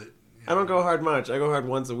pretty cool that. I don't go hard much. I go hard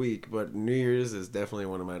once a week, but New Year's is definitely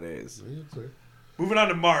one of my days. Yeah, that's fair. Moving on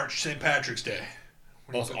to March, St. Patrick's Day.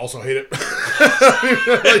 Also hate it.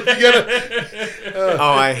 Like, you gotta,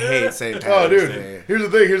 Oh, I hate St. oh, Patrick's dude. Day. Here's the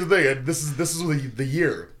thing. This is the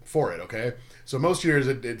year for it. Okay. So most years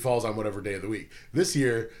it falls on whatever day of the week. This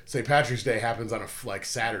year, St. Patrick's Day happens on a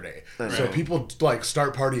Saturday. So people like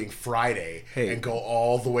start partying Friday and go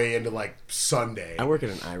all the way into like Sunday. I work at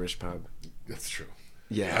an Irish pub. That's true.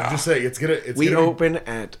 Yeah. I'm just saying We gonna open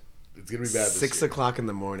at it's gonna be bad. 6 year. o'clock in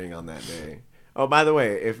the morning on that day. Oh, by the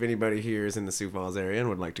way, if anybody here is in the Sioux Falls area and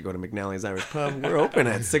would like to go to McNally's Irish Pub, we're open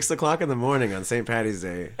at 6 o'clock in the morning on St. Patty's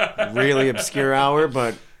Day. Really obscure hour,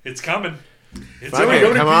 but It's coming. It's fuck many- it,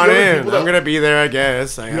 you know how many come people- on you know how many in. people that- I'm going to be there, I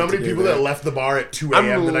guess. You know how many people that left the bar at 2 I'm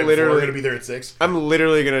a.m. the night before are literally- going to be there at 6? I'm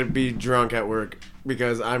literally going to be drunk at work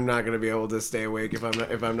because I'm not going to be able to stay awake if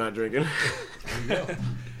I'm not drinking.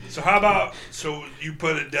 So how about you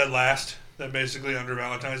put it dead last? Then basically under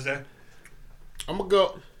Valentine's Day. I'm going to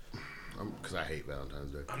go... Because I hate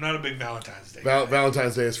Valentine's Day. I'm not a big Valentine's Day guy.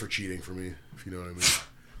 Valentine's Day is for cheating for me, if you know what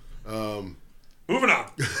I mean. Moving on.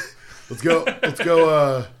 Let's go,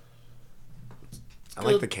 I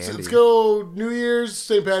like the candy. Let's go New Year's,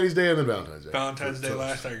 St. Patty's Day, and then Valentine's Day. Valentine's Day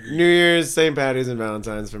last. I agree. New Year's, St. Patty's, and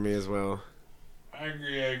Valentine's for me as well. I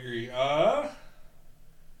agree.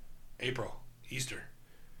 April, Easter.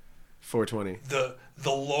 420.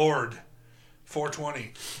 The Lord,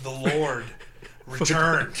 420. The Lord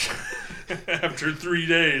returned after 3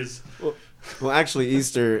 days. Well, actually,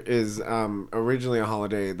 Easter is originally a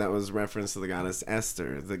holiday that was referenced to the goddess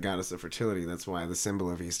Esther, the goddess of fertility. That's why the symbol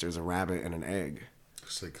of Easter is a rabbit and an egg.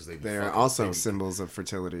 Because They are also symbols of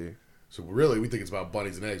fertility. So really, we think it's about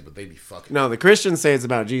bunnies and eggs, but they be fucking. No, the Christians say it's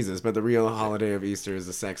about Jesus, but the real holiday of Easter is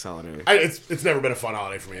a sex holiday. It's never been a fun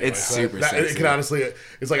holiday for me. Anyway. It's So super It sexy. can honestly,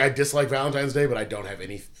 it's like I dislike Valentine's Day, but I don't have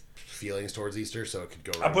any feelings towards Easter, so it could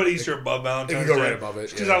go. I put Easter above Valentine's go Day. right above it,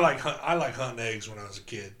 Because yeah. I like hunting eggs when I was a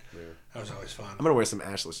kid. Yeah. That was always fun. I'm going to wear some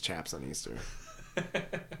ashless chaps on Easter.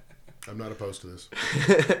 I'm not opposed to this.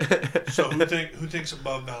 So who thinks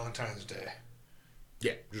above Valentine's Day?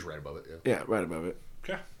 Yeah, just right above it. Yeah. Yeah, right above it.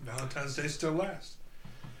 Okay, Valentine's Day still last.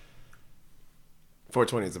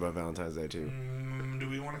 420 is above Valentine's Day, too. Do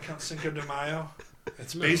we want to count Cinco de Mayo?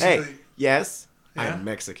 It's Hey, basically yes, Yeah? I'm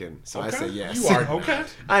Mexican, so I Okay. say yes. You are okay.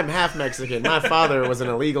 I'm half Mexican. My father was an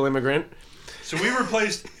illegal immigrant, So we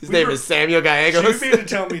replaced. His name is Samuel So you Gallegos. mean to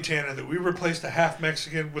tell me, Tanner, that we replaced a half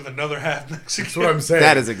Mexican with another half Mexican? That's what I'm saying.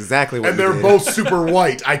 That is exactly what And you they're did. both super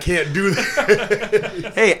white. I can't do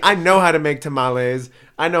that. Hey, I know how to make tamales.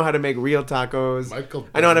 I know how to make real tacos. Michael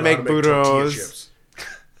I know how to doesn't make tortilla burros. chips.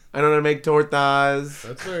 I know how to make tortas.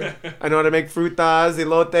 That's right. I know how to make frutas,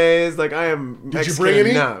 elotes. Like, I am Did you Mexican bring any?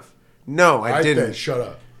 enough. No, I Then didn't. shut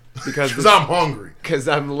up. Because Because I'm hungry.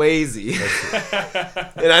 I'm lazy.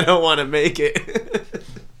 And I don't want to make it.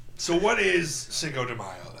 So what is Cinco de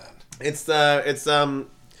Mayo then? It's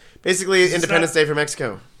basically Is Independence that- Day for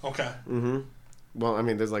Mexico. Okay. Well, I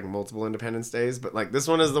mean, there's like multiple Independence Days, but like this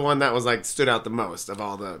one is the one that was like stood out the most of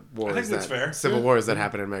all the wars. I think that's fair. Civil wars that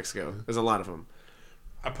happened in Mexico. There's a lot of them.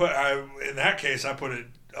 In that case, I put it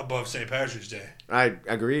above St. Patrick's Day. I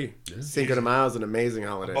agree. Cinco de Mayo is an amazing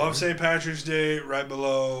holiday. Above St. Patrick's Day, right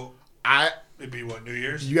below. It'd be what, New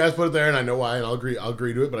Year's? You guys put it there, and I know why, and I'll agree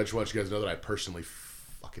to it. But I just want you guys to know that I personally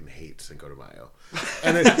fucking hate Cinco de Mayo,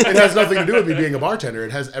 and it has nothing to do with me being a bartender.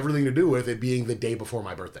 It has everything to do with it being the day before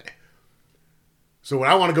my birthday. So when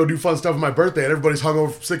I want to go do fun stuff on my birthday, and everybody's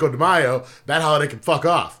hungover for Cinco de Mayo, that holiday can fuck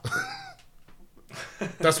off.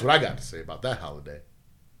 That's what I got to say about that holiday.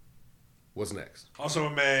 What's next? Also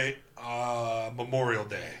in May, Memorial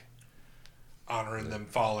Day, honoring them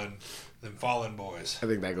fallen boys. I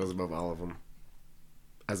think that goes above all of them.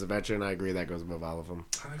 As a veteran, I agree that goes above all of them.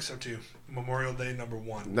 I think so too. Memorial Day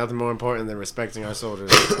 #1. Nothing more important than respecting our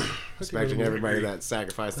soldiers, respecting everybody that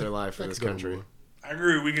sacrificed their life for this country. I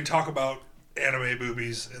agree. We can talk about anime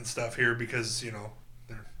boobies and stuff here because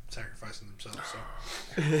they're sacrificing themselves. So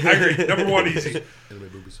I agree. #1 easy. Anime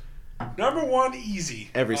boobies. #1 easy.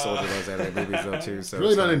 Every soldier knows anime movies though too. So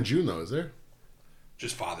Really it's not fine. in June though, is there?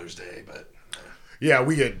 Just Father's Day, but Yeah,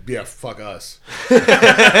 fuck us.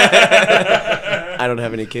 I don't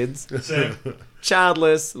have any kids. same.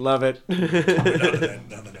 Childless, love it. None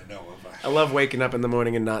that I know of. I love waking up in the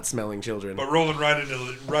morning and not smelling children. But rolling right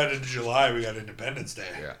into July, we got Independence Day.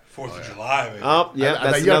 Yeah. 4th of July. Baby. Oh, yeah, I-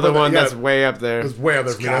 that's you gotta another put that- one you gotta- that's way up there. It's way up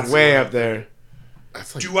there for me. It's That's, Way up there.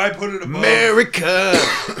 that's like, Do I put it above? America!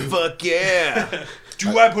 Fuck yeah!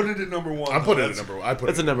 Do I put it at #1? I put it at number one. I put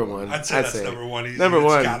That's it a number one. I'd say that's #1 easy. Number It's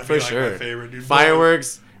one, gotta be for like sure. My favorite, dude.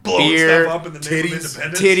 Fireworks, blowing beer, stuff up in the name of titties,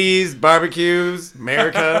 independence. titties, barbecues,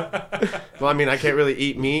 America. Well, I mean, I can't really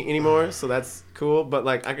eat meat anymore, so that's cool. But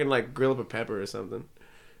like, I can like grill up a pepper or something.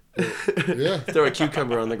 Yeah. Throw a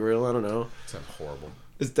cucumber on the grill. I don't know. Sounds horrible.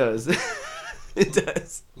 It does. It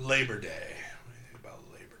does. Labor Day. What do you think about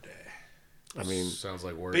Labor Day? I mean, sounds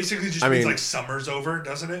like work. Basically, just I means mean- like summer's over,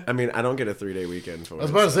 doesn't it? I mean, I don't get a 3-day weekend for it. I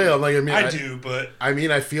was about to say, I'm like, I do, but I mean,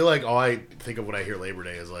 I feel like all I think of when I hear Labor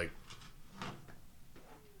Day is like,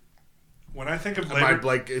 when I think of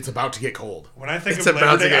it's about to get cold. when I think It's of Labor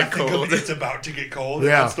about to Day, get I think cold. of it's about to get cold.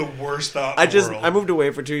 Yeah. That's the worst thought in the world. I moved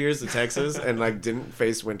away for 2 years to Texas and like didn't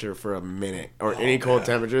face winter for a minute or any cold man.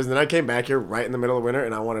 temperatures. And then I came back here right in the middle of winter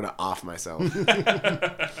and I wanted to off myself.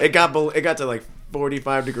 It got to like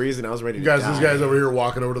 45 degrees and I was ready to You guys, die. this guy's over here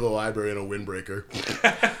walking over to the library in a windbreaker.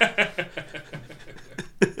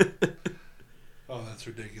 Oh, that's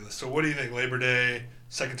ridiculous. So what do you think? Labor Day,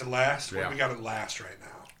 second to last? Yeah. What we got it last right now?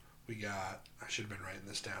 We got, I should have been writing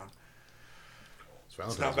this down. It's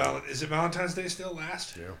It's not Is it Valentine's Day still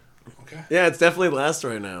last? Yeah. Okay. Yeah, it's definitely last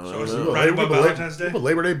right now. So I is don't it know. right above Valentine's Day? Put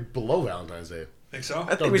Labor Day below Valentine's Day. Think so?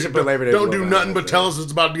 I think we should put Labor Day. Don't below do nothing but Valentine's tell Day. us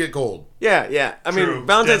it's about to get cold. Yeah, yeah. I mean, True.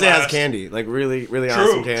 Valentine's Day Dead has last. candy, like really, really True,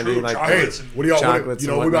 awesome candy. true. Like, Chocolate. Hey, Chocolates and what do y'all? chocolates You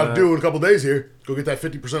know and what we about to whatnot. do in a couple days here? Go get that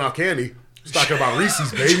 50% off candy. Just talking about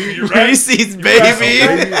Reese's, baby. You're right. Reese's, You're right.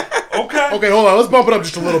 baby. Okay. Okay, hold on. Let's bump it up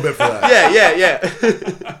just a little bit for that.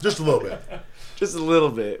 Yeah. Just a little bit. Just a little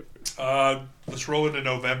bit. Let's roll into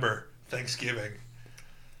November. Thanksgiving.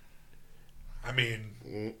 I mean,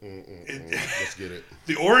 Let's get it.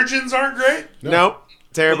 the origins aren't great. Nope.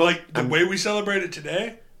 But Terrible. like the way we celebrate it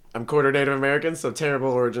today, I'm quarter Native American, so terrible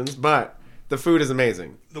origins, but the food is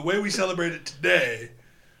amazing. the way we celebrate it today,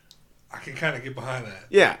 I can kind of get behind that.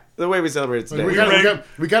 Yeah, the way we celebrate it today.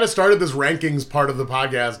 We kind of started this rankings part of the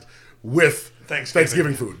podcast with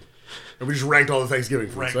Thanksgiving. food. And we just ranked all the Thanksgiving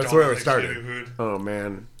food. Ranked So that's all where the it started. Thanksgiving food. Oh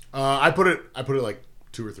man, I put it like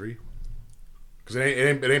 2 or 3. Because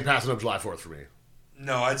it ain't passing up July 4th for me.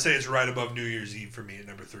 No, I'd say it's right above New Year's Eve for me at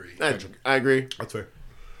number 3. I agree. That's fair.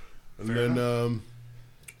 And Fair then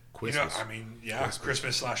Christmas. I mean, yeah,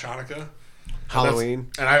 Christmas/Hanukkah. Halloween.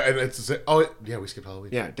 And it's we skipped Halloween.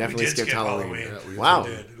 Yeah, definitely We did skipped skip Halloween. Halloween. we Wow.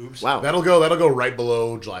 did. Oops. Wow. That'll go right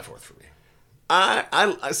below July 4th for me.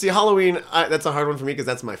 I see Halloween. That's a hard one for me because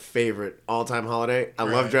that's my favorite all-time holiday. I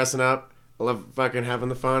love Right. dressing up. I love fucking having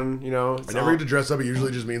the fun, you know. I never get to dress up. It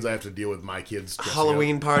usually just means I have to deal with my kids.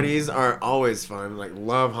 Halloween parties are always fun. Like,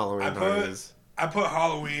 love Halloween parties. I put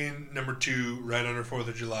Halloween number 2 right under 4th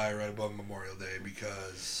of July, right above Memorial Day,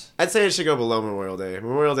 because I'd say it should go below Memorial Day.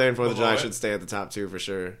 Memorial Day and 4th of July it? should stay at the top 2 for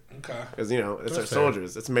sure. Okay. Because, you know, it's our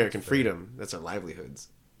soldiers. It's American freedom. That's our livelihoods.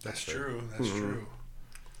 That's true. That's true.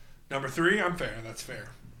 Number 3, I'm fair. That's fair.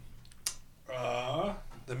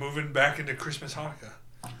 Then moving back into Christmas, Hanukkah.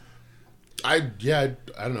 I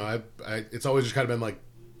don't know. It's always just kind of been like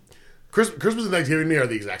Christmas and Thanksgiving to me are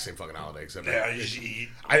the exact same fucking holiday. Except I just eat.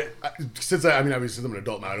 Since obviously I'm an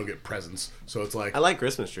adult now, I don't get presents, so it's like I like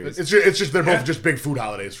Christmas trees. It's just they're both just big food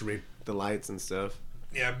holidays for me. The lights and stuff.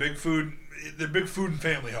 Yeah, big food. They're big food and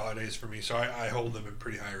family holidays for me, so I hold them in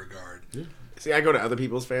pretty high regard. Yeah. See, I go to other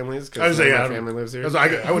people's families I was because saying, my family lives here.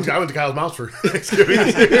 I went to Kyle's mom's for Thanksgiving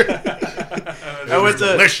this year.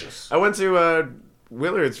 Delicious. I went to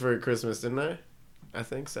Willard's for Christmas, didn't I? I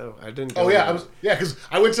think so. I didn't. Go because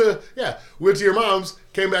I went to your mom's,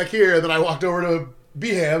 came back here, and then I walked over to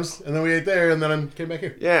Beham's, and then we ate there, and then I came back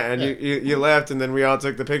here. Yeah, and you left, and then we all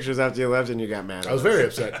took the pictures after you left, and you got mad. I was very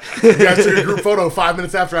upset. You guys took a group photo 5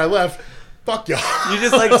 minutes after I left. Fuck y'all. You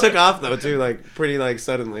just like took off though too, like pretty like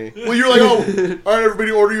suddenly. Well, you're like, oh, all right, everybody,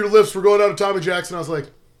 order your lifts. We're going out to Tommy Jack's, and I was like,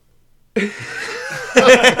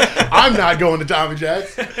 I'm not going to Tommy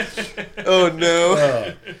Jack's. Oh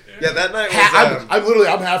no. Yeah, that night was.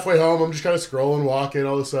 I'm halfway home. I'm just kind of scrolling, walking.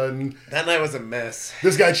 All of a sudden, that night was a mess.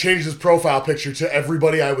 This guy changed his profile picture to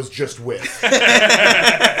everybody I was just with.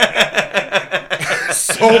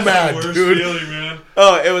 So mad, worst dude. Feeling, man.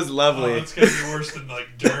 Oh, it was lovely. It's gonna be worse than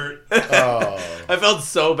like dirt. I felt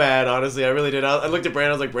so bad, honestly. I really did. I looked at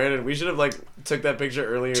Brandon. I was like, Brandon, we should have like took that picture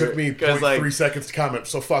earlier. Took me 0.3 seconds to comment.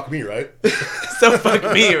 So fuck me, right? So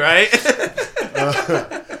fuck me, right?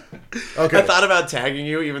 Okay. I thought about tagging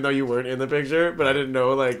you, even though you weren't in the picture, but I didn't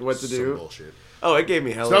know like what to do. Bullshit. Oh, it gave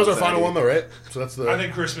me hell. So that was our final one, though, right? So that's the. I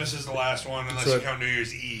think Christmas is the last one, unless you count New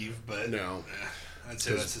Year's Eve. But no, I'd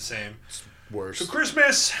say that's the same. Worse. So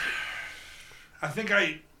Christmas, I think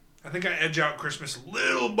I edge out Christmas a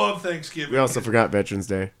little above Thanksgiving. We also forgot Veterans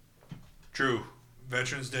Day. True,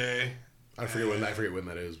 Veterans Day. I forget when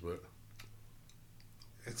that is, but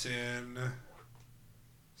it's in.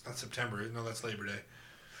 It's not September. No, that's Labor Day.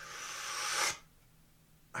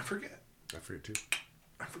 I forget too.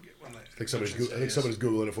 I forget when that. I think somebody's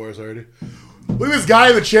Googling it for us already. Look at this guy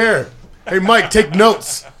in the chair. Hey, Mike, take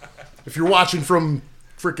notes. If you're watching from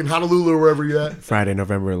freaking Honolulu or wherever you're at. Friday,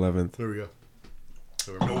 November 11th. There we go.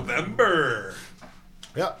 November.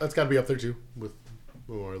 Yeah, that's got to be up there too with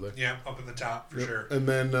Memorial Day. Yeah, up in the top for sure. And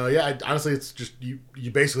then honestly, it's just you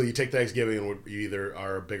basically you take Thanksgiving and you either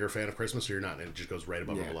are a bigger fan of Christmas or you're not, and it just goes right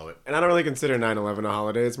above or below it. And I don't really consider 9/11 a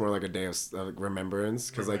holiday. It's more like a day of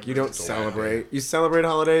remembrance because like you don't celebrate. You celebrate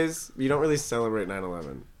holidays. You don't really celebrate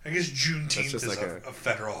 9/11. I guess Juneteenth is like a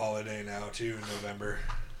federal holiday now too in November.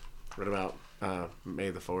 What about May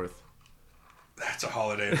the 4th? That's a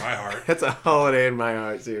holiday in my heart. That's a holiday in my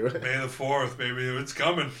heart too. May the 4th, baby, it's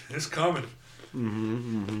coming. It's coming.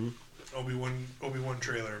 Mm-hmm. Obi-Wan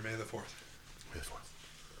trailer, May the 4th. May the 4th.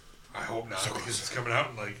 I hope not, because it's coming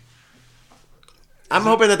out in like. I'm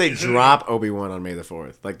hoping that they drop Obi-Wan on May the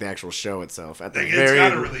 4th, like the actual show itself. It's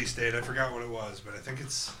got a release date. I forgot what it was, but I think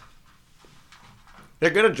it's.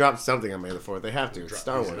 They're gonna drop something on May the 4th. They have to.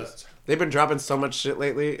 Star Wars. They've been dropping so much shit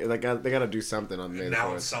lately. Like they gotta do something on May the 4th.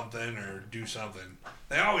 Announce something or do something.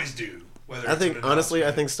 They always do. I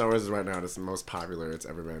think Star Wars is right now it's the most popular it's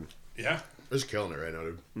ever been. Yeah. They're just killing it right now,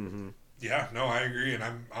 dude. Mm-hmm. Yeah, no, I agree, and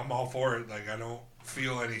I'm all for it. Like I don't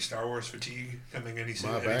feel any Star Wars fatigue coming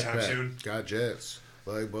anytime soon. Got jets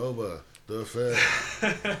like Boba the Fett.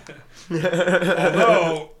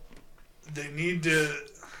 Although they need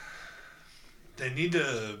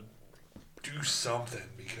to do something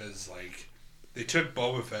because like they took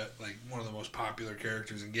Boba Fett, like one of the most popular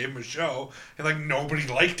characters, and gave him a show, and like nobody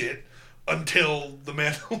liked it until The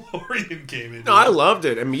Mandalorian came in. No, I loved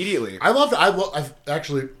it immediately. I loved it. I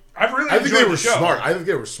think they were show. smart. I think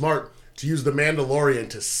they were smart to use The Mandalorian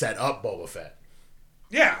to set up Boba Fett.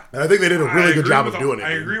 Yeah, and I think they did a really good job of doing it.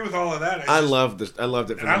 I agree with all of that. I loved it. I love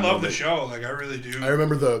the show. Like I really do. I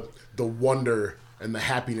remember the wonder and the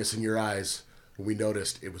happiness in your eyes when we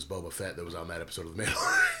noticed it was Boba Fett that was on that episode of The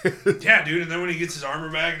Mandalorian. Yeah, dude. And then when he gets his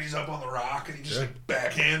armor back and he's up on the rock and he just like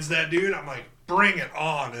backhands that dude, I'm like, bring it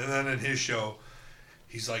on. And then in his show,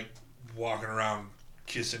 he's like walking around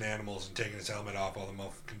kissing animals and taking his helmet off all the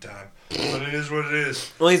motherfucking time. But it is what it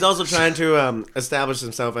is. Well, he's also trying to establish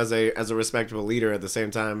himself as a respectable leader at the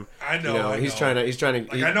same time. I know. You know, he's trying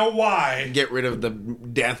to. Like, I know why. Get rid of the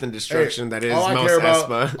death and destruction that is all I Mos care about,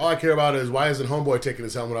 Espa. all I care about is why isn't Homeboy taking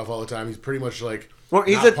his helmet off all the time? He's pretty much like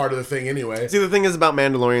he's not part of the thing anyway. See, the thing is about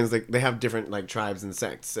Mandalorians, they have different like tribes and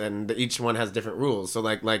sects, and each one has different rules. So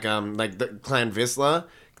like the clan Vizsla,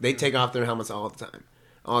 they take off their helmets all the time.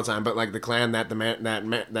 But like the clan that the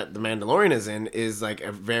Mandalorian is in is like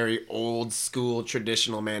a very old school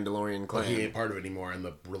traditional Mandalorian clan. He ain't part of it anymore, and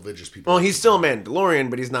the religious people. Well, he's still a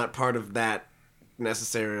Mandalorian, but he's not part of that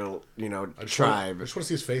necessary, tribe. I just want to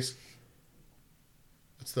see his face.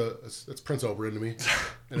 That's Prince Oberyn to me,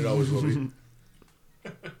 and it always will be.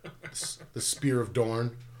 The Spear of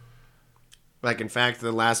Dorne. Like in fact,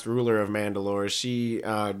 the last ruler of Mandalore, she,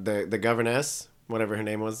 the governess. Whatever her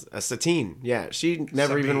name was, Satine. Yeah, she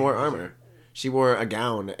never even wore armor. She wore a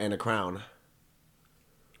gown and a crown.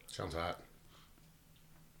 Sounds hot.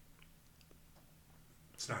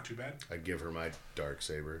 It's not too bad. I'd give her my dark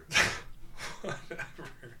saber. Whatever.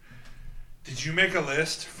 Did you make a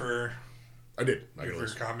list for? I did. For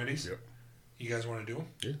comedies. Yep. You guys want to do them?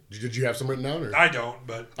 Yeah. Did you have some written down? Or? I don't,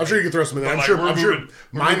 but I'm sure you can throw some in there. I'm sure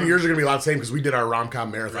mine and yours are gonna be a lot the same because we did our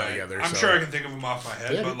rom-com marathon together. I'm sure I can think of them off my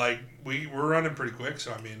head, but like we're running pretty quick,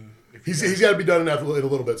 so I mean, he's got to be done in a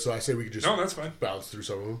little bit. So I say we could just that's fine. Bounce through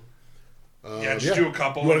some of them. Just do a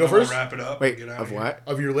couple. You want to go first? We'll wrap it up. Wait, and get out of what?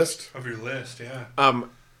 Of your list? Of your list, yeah.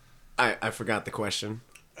 I forgot the question.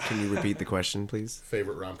 Can you repeat the question, please?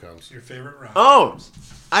 Favorite rom-coms. Your favorite rom-coms.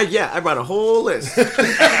 Oh, I brought a whole list.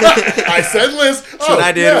 I said list. So what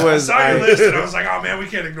I did was I saw your list and I was like, oh man, we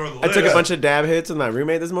can't ignore the list. I took a bunch of dab hits with my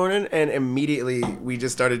roommate this morning, and immediately we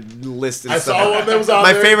just started listing stuff. I saw one that was on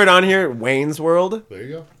my there. favorite on here, Wayne's World. There you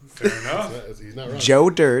go. Fair enough. He's not wrong. Joe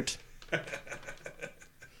Dirt.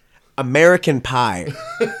 American Pie.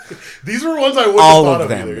 These were ones I wouldn't all have thought of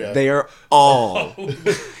them. Either, yeah. They are all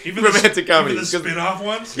even romantic comedy. Even the spin-off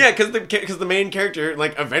ones? Yeah, because the main character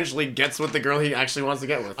like eventually gets with the girl he actually wants to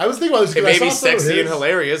get with. I was thinking about this. It may be sexy and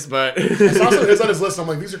hilarious, but I saw some of his on his list. I'm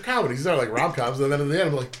like, these are comedies. These are like rom-coms. And then at the end,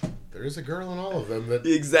 I'm like, there is a girl in all of them that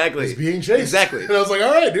exactly is being chased. Exactly. And I was like,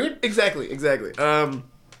 all right, dude. Exactly.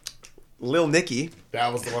 Lil Nicky.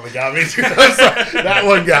 That was the one that got me. That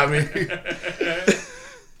one got me.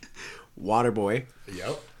 Waterboy.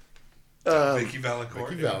 Yep. Vicky Valancourt.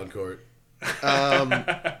 Vicky Valancourt.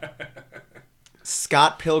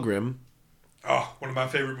 Scott Pilgrim. Oh, one of my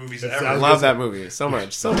favorite movies ever. I love that movie so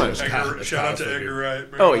much. Shout out to Edgar Wright.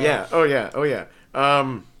 Oh yeah.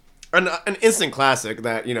 An instant classic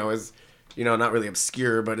that is not really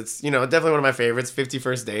obscure, but it's definitely one of my favorites. 50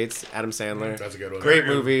 First Dates. Adam Sandler. That's a good one. Great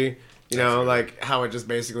movie. Like how it just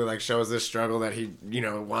basically like shows this struggle that he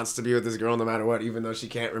wants to be with this girl no matter what, even though she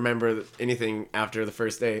can't remember anything after the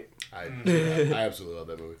first date. I absolutely love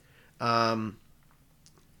that movie.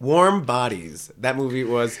 Warm Bodies. That movie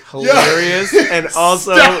was hilarious and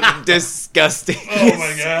also disgusting. Oh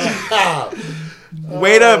my god.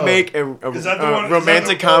 Way to make a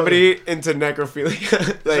romantic comedy into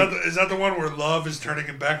necrophilia. Like, is that the one where love is turning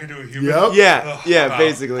him back into a human? Yep. Yeah,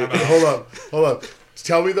 basically. Hold up.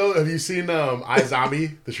 Tell me though, have you seen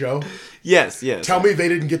iZombie, the show? Yes. Tell me they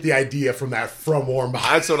didn't get the idea from Warm Bodies.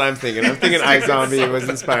 That's what I'm thinking. I'm thinking iZombie was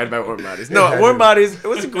inspired by Warm Bodies. No, Warm Bodies, it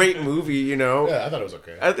was a great movie, Yeah, I thought it was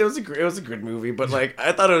okay. It was a good movie, but like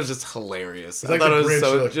I thought it was just hilarious. Like I thought it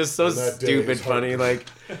Grinch, was so stupid funny. Like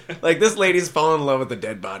this lady's falling in love with a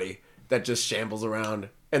dead body that just shambles around,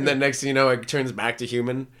 and then next thing you know, it turns back to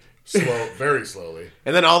human. Very slowly.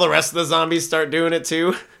 And then all the rest of the zombies start doing it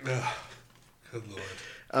too. Good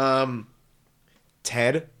lord.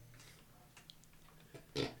 Ted.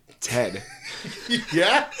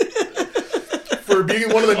 Yeah? For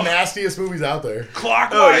being one of the nastiest movies out there.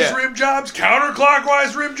 Clockwise rim jobs,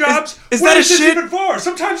 counterclockwise rim jobs. Is that a shit? Even for?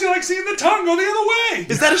 Sometimes you like seeing the tongue go the other way.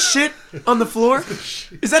 Is that a shit on the floor?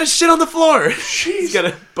 Is that a shit on the floor? Jeez. He's got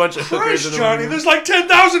a bunch of hookers in the Johnny, room. there's like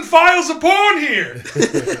 10,000 files of porn here. I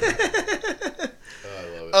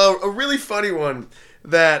love it. A really funny one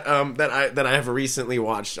that I have recently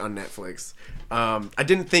watched on Netflix. I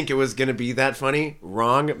didn't think it was gonna be that funny.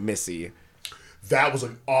 Wrong, Missy. That was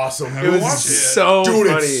an awesome It movie. It was so Dude,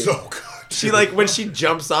 funny. it's so good. She when she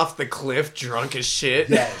jumps off the cliff drunk as shit.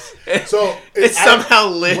 Yes. So it somehow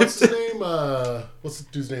lives. What's the name? What's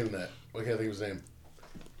the dude's name in that? I can't think of his name.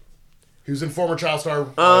 He was in former Child Star.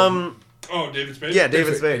 Oh, David Spade? Yeah,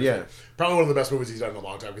 David Spade, yeah. Probably one of the best movies he's done in a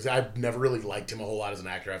long time because I've never really liked him a whole lot as an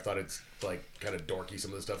actor. I thought it's like kind of dorky,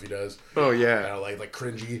 some of the stuff he does. Oh, yeah. Like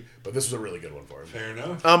cringy, but this was a really good one for him. Fair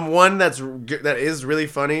enough. One that is really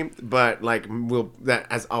funny, but like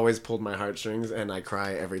that has always pulled my heartstrings, and I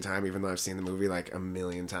cry every time, even though I've seen the movie like a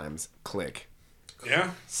million times. Click.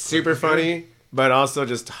 Yeah. Super funny, but also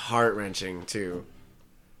just heart-wrenching too.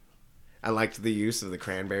 I liked the use of the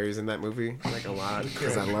cranberries in that movie like a lot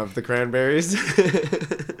because I love the cranberries.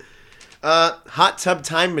 Hot Tub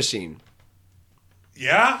Time Machine.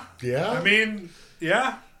 Yeah? Yeah? I mean,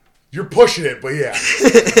 yeah. You're pushing it, but yeah.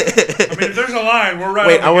 I mean, if there's a line, we're right.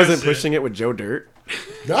 Wait, I wasn't pushing it with Joe Dirt.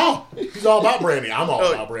 No, he's all about Brandy. I'm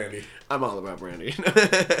all about Brandy. I'm all about Brandy.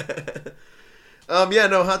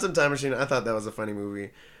 Hot Tub Time Machine. I thought that was a funny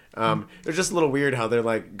movie. It was just a little weird how they're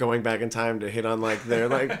like going back in time to hit on like their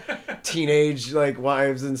like teenage like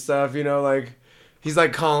wives and stuff. You know, like he's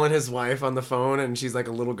like calling his wife on the phone and she's like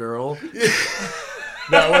a little girl.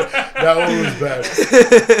 That one was bad.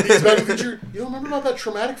 He's back in the future. You don't remember about that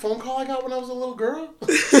traumatic phone call I got when I was a little girl?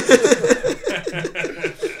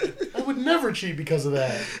 I would never cheat because of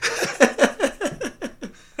that.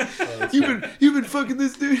 You've been fucking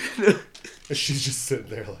this dude. And she's just sitting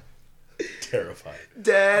there like terrified.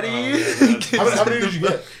 Daddy. How many did you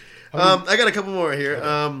get? I got a couple more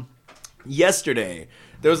here. Yesterday,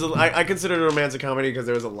 there was I consider it a romantic comedy because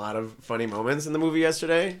there was a lot of funny moments in the movie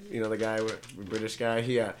Yesterday. You know, the guy, British guy.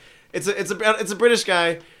 It's a British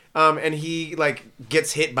guy, and he like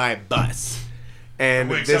gets hit by a bus.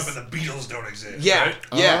 And wakes up and the Beatles don't exist. Yeah, right?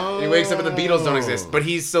 yeah. Oh. He wakes up and the Beatles don't exist, but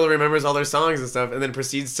he still remembers all their songs and stuff, and then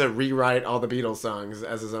proceeds to rewrite all the Beatles songs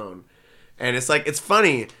as his own. And it's like it's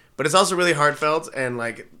funny, but it's also really heartfelt, and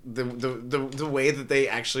like the way that they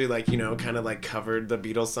actually like kind of like covered the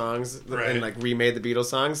Beatles songs and like remade the Beatles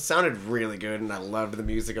songs sounded really good, and I loved the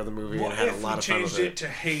music of the movie and had a lot of fun with it. Changed it to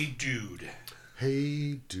Hey Dude.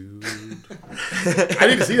 Hey Dude. I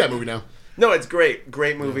need to see that movie now. No, it's great.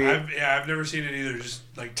 Great movie. I've never seen it either. Just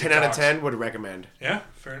like 10 out of 10 would recommend. Yeah,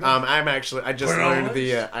 fair enough. I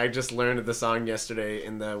just learned the song yesterday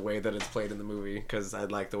in the way that it's played in the movie because I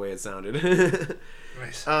like the way it sounded.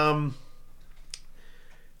 Nice.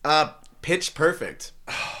 Pitch Perfect.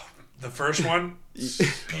 The first one,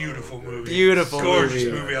 beautiful movie. Beautiful gorgeous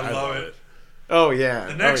movie. I love it. Oh yeah.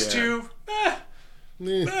 The next two,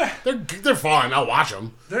 They're fun. I'll watch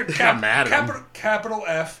them. They're not mad at them. capital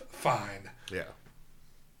F fine. Yeah.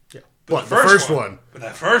 But the first one. But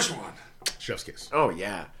that first one. Chef's kiss. Oh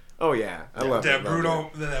yeah. I love that.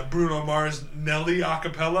 That Bruno Mars Nelly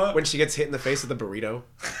acapella. When she gets hit in the face with a burrito.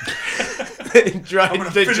 I'm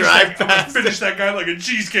gonna finish that guy like a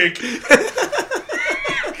cheesecake.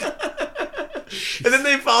 And then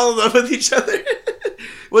they fall in love with each other.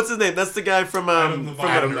 What's his name? That's the guy from Adam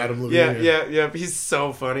Levine. Yeah. He's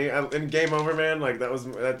so funny. In Game Over, Man, like that was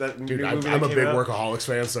that dude. I'm a big Workaholics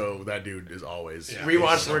fan, so that dude is always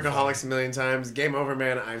rewatched Workaholics a million times. Game Over,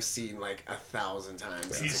 Man, I've seen like 1,000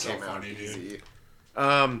 times. He's so funny, dude.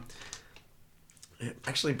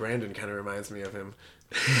 Actually, Brandon kind of reminds me of him.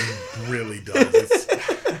 He really does.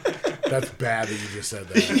 That's bad that you just said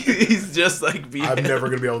that. He's just like me. I'm never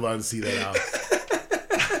gonna be able to unsee that out.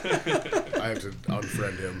 I have to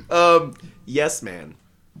unfriend him. Yes Man.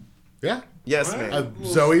 Yeah. Yes Man.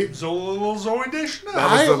 Zoe. Little Zoe dish. No.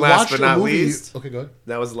 That was the last but not least. Okay, good.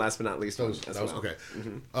 That was the last but not least. That was okay.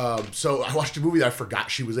 Mm-hmm. So I watched a movie that I forgot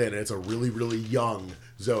she was in, and it's a really, really young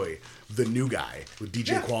Zoe, the new guy with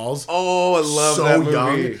DJ Qualls. Oh, I love that movie. So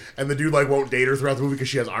young, and the dude like won't date her throughout the movie because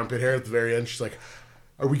she has armpit hair at the very end. She's like,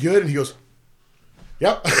 "Are we good?" And he goes,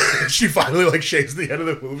 "Yep." She finally like shaves the end of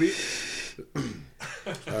the movie.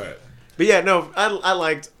 All right. But yeah, no, I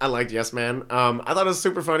liked Yes Man. I thought it was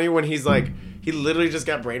super funny when he's like, he literally just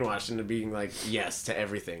got brainwashed into being like yes to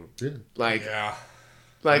everything. Yeah. Like, yeah.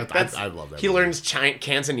 Like I love that. He movie. learns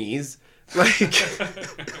Cantonese. Like,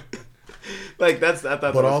 like that's I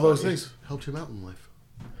thought. But all those things helped him out in life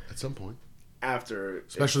at some point.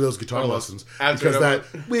 Especially those guitar lessons. Because that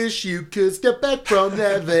wish you could step back from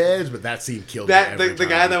that edge, but that scene killed that me the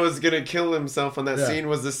guy that was gonna kill himself on that scene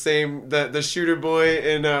was the same the shooter boy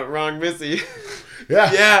in Wrong Missy.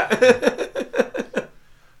 Yeah.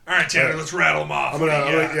 All right, Tanner, let's rattle them off. I'm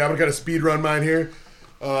gonna kind of speed run mine here,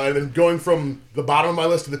 and then going from the bottom of my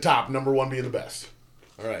list to the top. Number one being the best.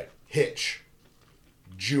 All right, Hitch,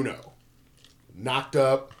 Juno, Knocked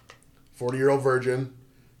Up, 40-Year-Old Virgin,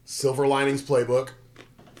 Silver Linings Playbook,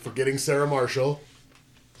 Forgetting Sarah Marshall,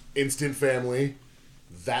 Instant Family,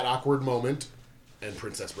 That Awkward Moment, and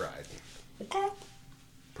Princess Bride. Okay.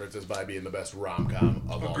 Princess Bride being the best rom-com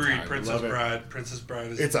of all time. Agreed. Princess Bride. Princess Bride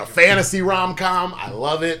is. It's a fantasy rom-com. I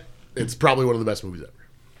love it. it's probably one of the best movies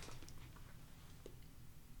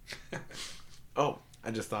ever. Oh,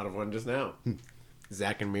 I just thought of one just now.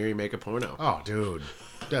 Zach and Miri make a porno. Oh, dude.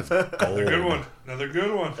 That's gold. Another good one. Another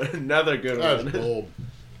good one. Another good That's one. gold.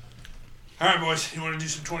 All right, boys. You want to do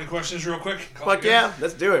some 20 questions real quick? Fuck yeah,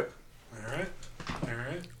 let's do it. All right. All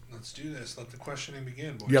right. Let's do this. Let the questioning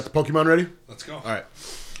begin, boys. You got the Pokemon ready? Let's go. All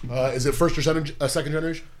right. Is it first or second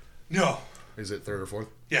generation? No. Is it third or fourth?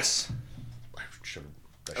 Yes. I should've-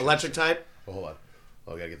 Electric type? Oh, hold on.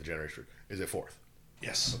 Oh, I gotta get the generation. Is it fourth?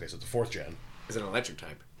 Yes. Okay, so it's a fourth gen. Is it an electric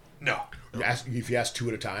type? No. If you ask two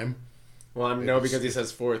at a time, Well, no, because he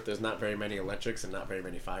says fourth. There's not very many electrics and not very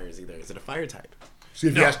many fires either. Is it a fire type? see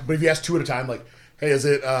if you ask, but if you ask two at a time, like, hey, is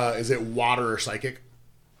it water or psychic?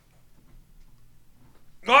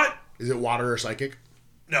 What? Is it water or psychic?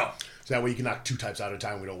 No. So that way you can knock two types out at a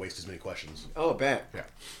time. We don't waste as many questions. Oh, bet.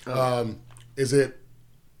 Yeah. Is it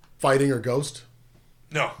fighting or ghost?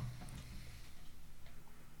 No.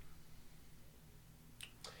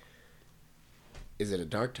 Is it a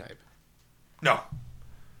dark type? No.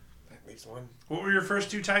 That makes one. What were your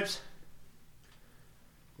first two types?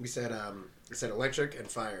 We said electric and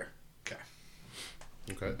fire. Okay.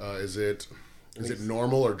 Okay. Is it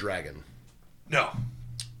normal or dragon? No.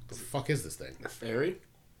 The fuck is this thing? A fairy?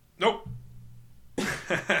 Nope.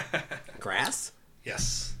 Grass?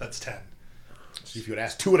 Yes. That's 10. See, if you had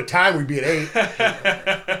asked two at a time, we'd be at 8.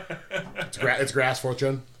 It's grass, fourth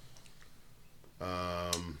gen.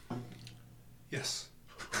 Yes.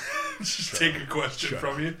 Just take a question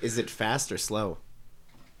from you. Is it fast or slow?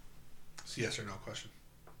 It's a yes or no question.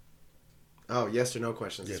 Oh, yes or no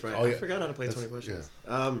questions. That's right. Oh, yeah. I forgot how to play 20 questions.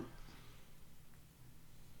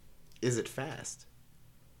 Is it fast?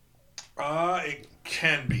 It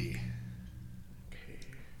can be.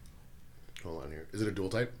 Hold on here. Is it a dual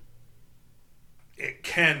type? It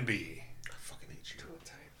can be. I fucking hate you. Dual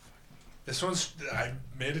type. This one's. I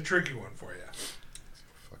made a tricky one for you.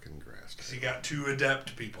 Fucking grass. Because you got two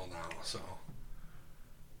adept people now, so.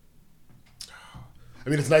 I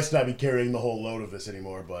mean, it's nice to not be carrying the whole load of this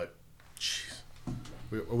anymore, but jeez,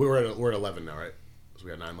 we're at 11 now, right? So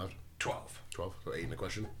we got 9 left. 12. 12. So 8 in the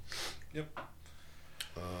question. Yep.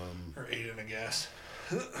 Or 8 in a guess.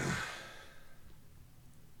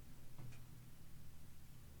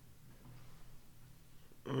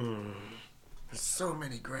 There's so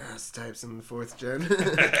many grass types in the fourth gen.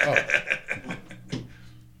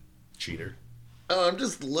 Cheater. Oh, I'm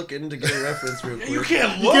just looking to get a reference real quick. You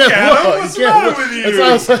can't look at him. What's the matter with you?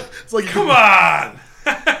 It's like Come on.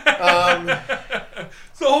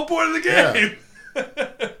 It's the whole point of the game.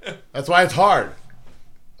 Yeah. That's why it's hard.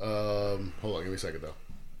 Hold on, give me a second though.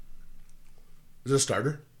 Is it a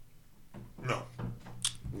starter? No.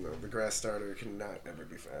 No, the grass starter cannot ever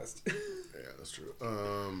be fast. Yeah, that's true.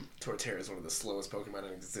 Torterra is one of the slowest Pokemon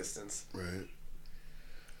in existence. Right.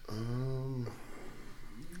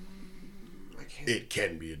 I can't. It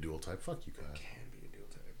can be a dual type. Fuck you, guys. Can be a dual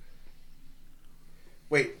type.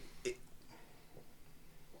 Wait.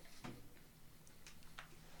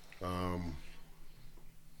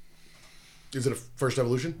 Is it a first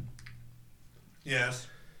evolution? Yes.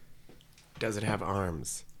 Does it have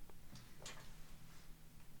arms?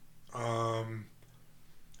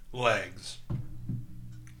 Legs.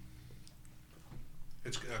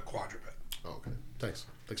 It's a quadruped. Oh, okay. Thanks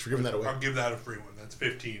for giving that away. I'll give that a free one. That's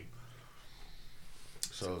 15.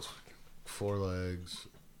 So it's 4 legs.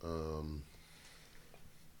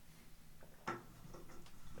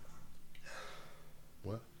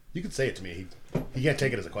 What? You can say it to me. He can't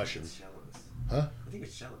take it as a question. Shellos. Huh? I think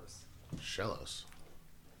it's Shellos. Shellos.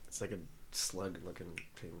 It's like a slug-looking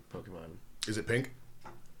Pokemon. Is it pink?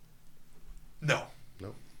 No.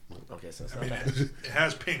 Nope. Okay, so it's I not mean, that. it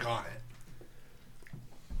has pink on it.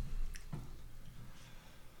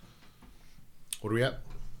 What are we at?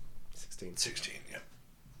 16. 16, yeah.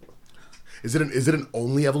 Is it an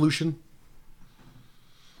only evolution?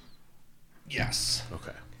 Yes.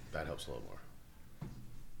 Okay. That helps a little more.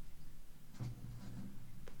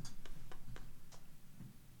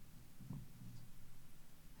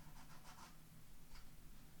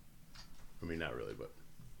 I mean, not really, but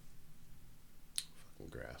fucking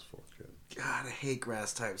grass, fourth gen. God, I hate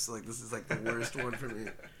grass types. Like, this is like the worst one for me.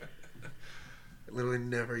 I literally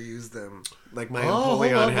never use them. Like, my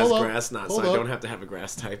Empoleon has grass knots, so I don't have to have a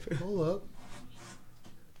grass type. Hold up.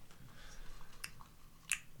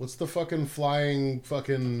 What's the fucking flying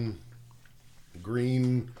fucking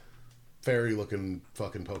green fairy looking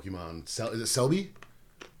fucking Pokemon? Is it Celebi?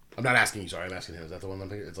 I'm not asking you, sorry, I'm asking him. Is that the one I'm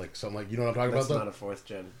thinking? It's like something like, you know what I'm talking That's about though? not a fourth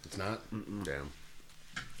gen. It's not? Mm-mm. Damn.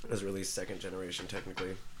 It was released second generation,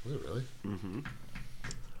 technically. Was it really? Mm-hmm.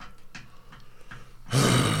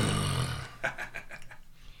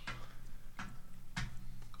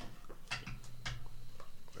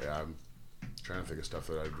 of stuff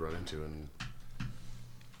that I'd run into in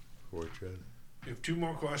Fort Dread. You have 2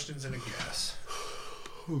 more questions and a guess.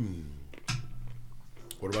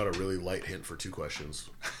 What about a really light hint for 2 questions?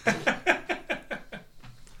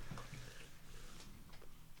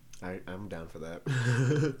 I'm down for that.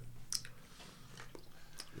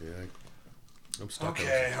 Yeah, I'm stuck.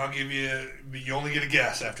 Okay, I'll give you. You only get a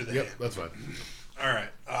guess after the Yep, hint. that's fine. All right.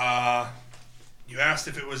 You asked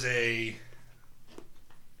if it was a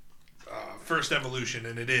first evolution,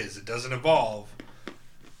 and it is. It doesn't evolve,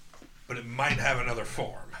 but it might have another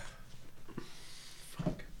form.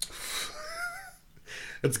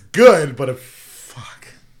 It's good, but fuck.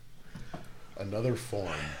 Another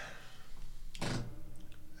form.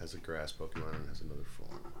 Has a grass Pokemon and has another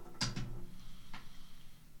form.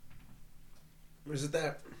 Is it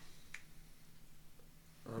that?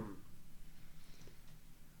 I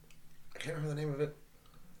can't remember the name of it.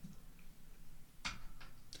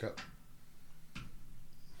 Go.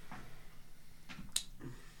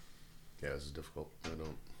 Yeah, this is difficult. I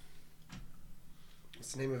don't.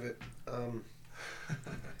 What's the name of it?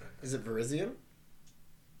 Is it Virizion?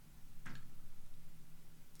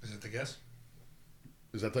 Is it the guess?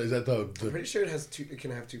 Is that the I'm pretty sure it has 2. It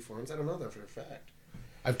can have 2 forms. I don't know that for a fact.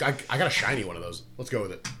 I got a shiny one of those. Let's go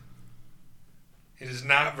with it. It is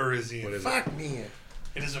not Virizion. What is Fuck me.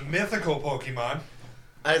 It is a mythical Pokemon.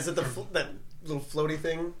 Is it that little floaty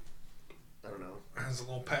thing? I don't know. It has a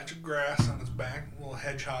little patch of grass on its back, a little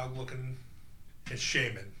hedgehog looking. It's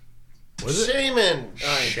Shaman. What is it? Shaman. I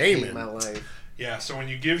hate Shaman. my life. Yeah, so when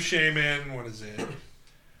you give Shaman, what is it?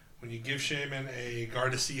 When you give Shaman a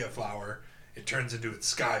Gardecia flower, it turns into its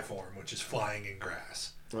sky form, which is flying in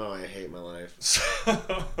grass. Oh, I hate my life.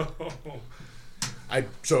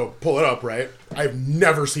 So pull it up, right? I've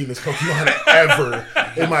never seen this Pokemon ever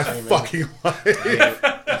in my fucking life.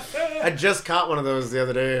 I just caught one of those the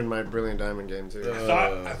other day in my Brilliant Diamond game too.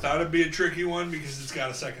 I thought it'd be a tricky one because it's got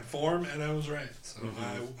a second form, and I was right. So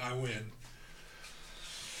I win.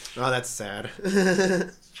 Oh, that's sad.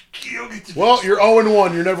 You'll get to Well, you're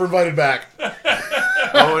 0-1. You're never invited back.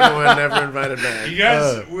 Oh, and one never invited back. You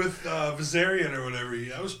guys with Viserion or whatever,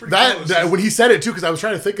 that was pretty close. That when he said it too, because I was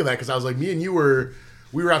trying to think of that, because I was like, me and you were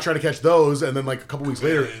out trying to catch those, and then like a couple weeks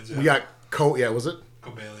later, Cobalions, we got was it?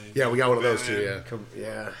 Cobalion. Yeah, we got one of those too. Cobalion. Yeah,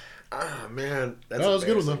 Yeah. Ah, man. That's that was a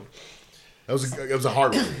good one though. embarrassing. It was a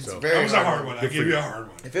hard one. So. very That was a hard one. I Good gave for you you. a hard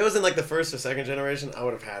one. If it was in like the 1st or 2nd generation, I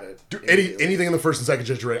would have had it. Dude, anything in the 1st and 2nd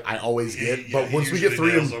generation, I always get. Yeah, But he once we get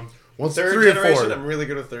usually 3 nails and them. once 3rd 3 and generation, 4, I'm really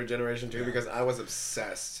good with 3rd generation too because I was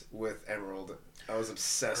obsessed with Emerald. I was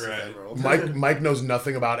obsessed Right. with Emerald. Mike knows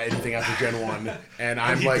nothing about anything after Gen 1, and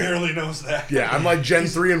I'm He like, barely knows that. yeah, I'm like Gen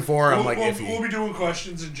 3 and 4. I'm We'll, like we'll, iffy. we'll be doing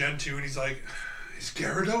questions in Gen 2, and he's like, is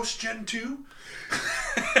Gyarados Gen 2?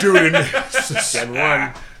 Dude, Gen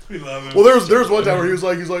 1. We love him. well, there was one time where he's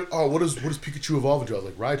like, oh, what does Pikachu evolve into? I was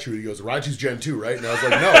like, Raichu. He goes, Raichu's Gen 2, right? And I was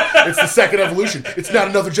like, no, it's the 2nd evolution. It's not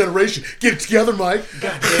another generation. Get it together, Mike.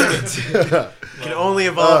 God damn it. Can only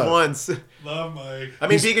evolve once. Love Mike. I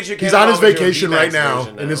mean, Pikachu can't He's on his evolve into a vacation VMAX right now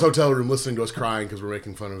version in his hotel room listening to us crying because we're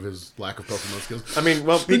making fun of his lack of Pokemon skills. I mean,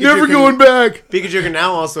 well, They're Pikachu never can, going back. Pikachu can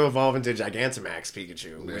now also evolve into Gigantamax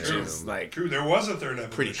Pikachu, which True. is like, True, there was a 3rd evolution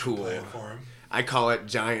Pretty cool. plan for him. I call it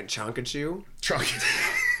Giant Chonkachu.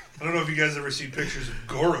 I don't know if you guys ever seen pictures of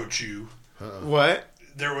Gorochu. What?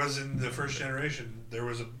 There was in the 1st generation, there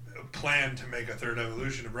was a plan to make a 3rd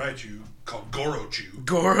evolution of Raichu called Gorochu.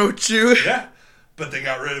 Gorochu? Yeah. But they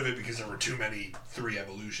got rid of it because there were too many 3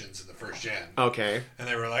 evolutions in the 1st gen. Okay. And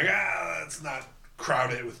they were like, let's not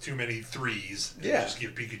crowd it with too many 3s. And Yeah. just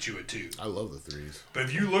give Pikachu a 2. I love the 3s. But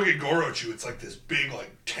if you look at Gorochu, it's like this big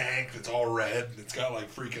like tank that's all red. And it's got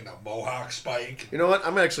like freaking a mohawk spike. You know what?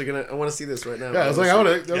 I'm actually I want to see this right now. Yeah, I was like, I want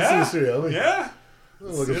to see this too. Yeah.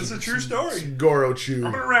 Look at It's a true story. Gorochu.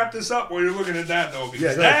 I'm going to wrap this up while you're looking at that, though, because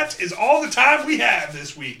Yeah, go ahead. that is all the time we have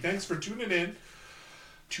this week. Thanks for tuning in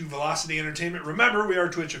to Velocity Entertainment. Remember, we are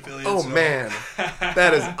Twitch affiliates. Oh, so- man.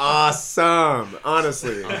 That is awesome.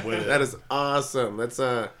 Honestly. That is awesome. Let's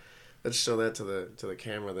show that to the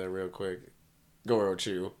camera there real quick.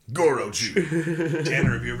 Gorochu.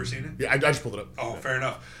 Tanner, have you ever seen it? Yeah, I just pulled it up. Oh, fair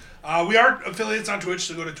enough. We are affiliates on Twitch,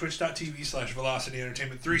 so go to twitch.tv/Velocity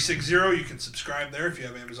Entertainment 360. You can subscribe there if you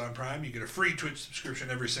have Amazon Prime. You get a free Twitch subscription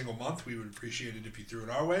every single month. We would appreciate it if you threw it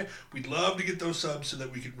our way. We'd love to get those subs so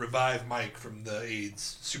that we could revive Mike from the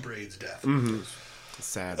Super AIDS death.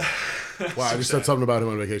 Sad. Wow, I just said something about him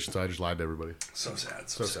on vacation, so I just lied to everybody. So sad.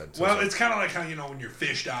 So sad. Well, it's kind of like how, when your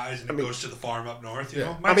fish dies and it goes to the farm up north, you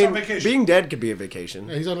know? I Mike's on mean, vacation. being dead could be a vacation.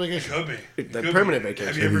 Yeah, he's on vacation. Could be. The Could permanent be. vacation.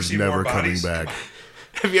 Have you ever He's seen never Warm coming Bodies? back. Come on.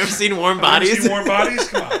 Have you ever seen Warm Have you ever Bodies? seen Warm Bodies?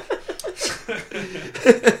 Come on.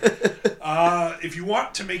 If you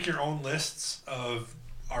want to make your own lists of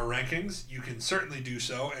our rankings, you can certainly do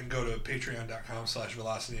so and go to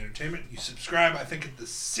patreon.com/Velocity Entertainment. You subscribe, I think at the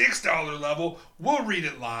 $6 level, we'll read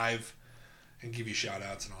it live and give you shout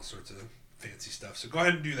outs and all sorts of fancy stuff. So go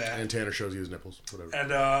ahead and do that. And Tanner shows you his nipples, whatever.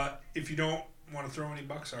 And if you don't want to throw any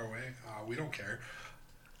bucks our way, we don't care.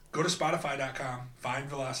 Go to Spotify.com, find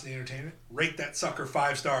Velocity Entertainment, rate that sucker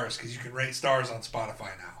 5 stars because you can rate stars on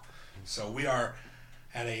Spotify now. So we are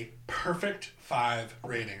at a perfect 5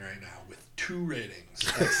 rating right now with 2 ratings.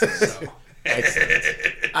 So. Excellent.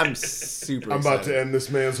 I'm super I'm excited. about to end this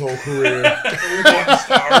man's whole career. 1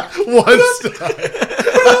 star. 1 star.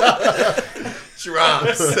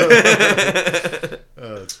 Drops.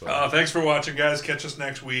 That's fun. Thanks for watching, guys. Catch us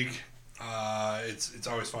next week. It's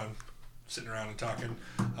always fun sitting around and talking.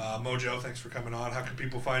 Mojo, thanks for coming on. How can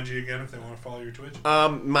people find you again if they want to follow your Twitch?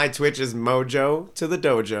 My Twitch is Mojo to the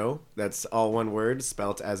Dojo. That's all one word,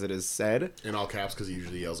 spelt as it is said. In all caps because he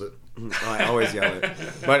usually yells it. I always yell it.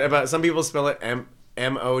 But some people spell it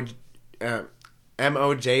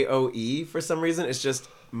M-O-J-O-E for some reason. It's just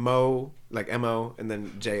Mo, like M-O, and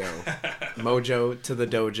then J-O. Mojo to the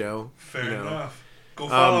Dojo. Fair enough. Go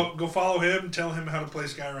follow him. Tell him how to play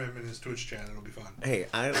Skyrim in his Twitch channel. It'll be fun. Hey,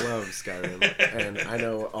 I love Skyrim, and I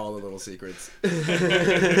know all the little secrets.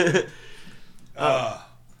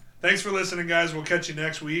 Thanks for listening, guys. We'll catch you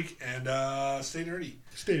next week, and stay nerdy.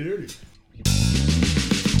 Stay dirty.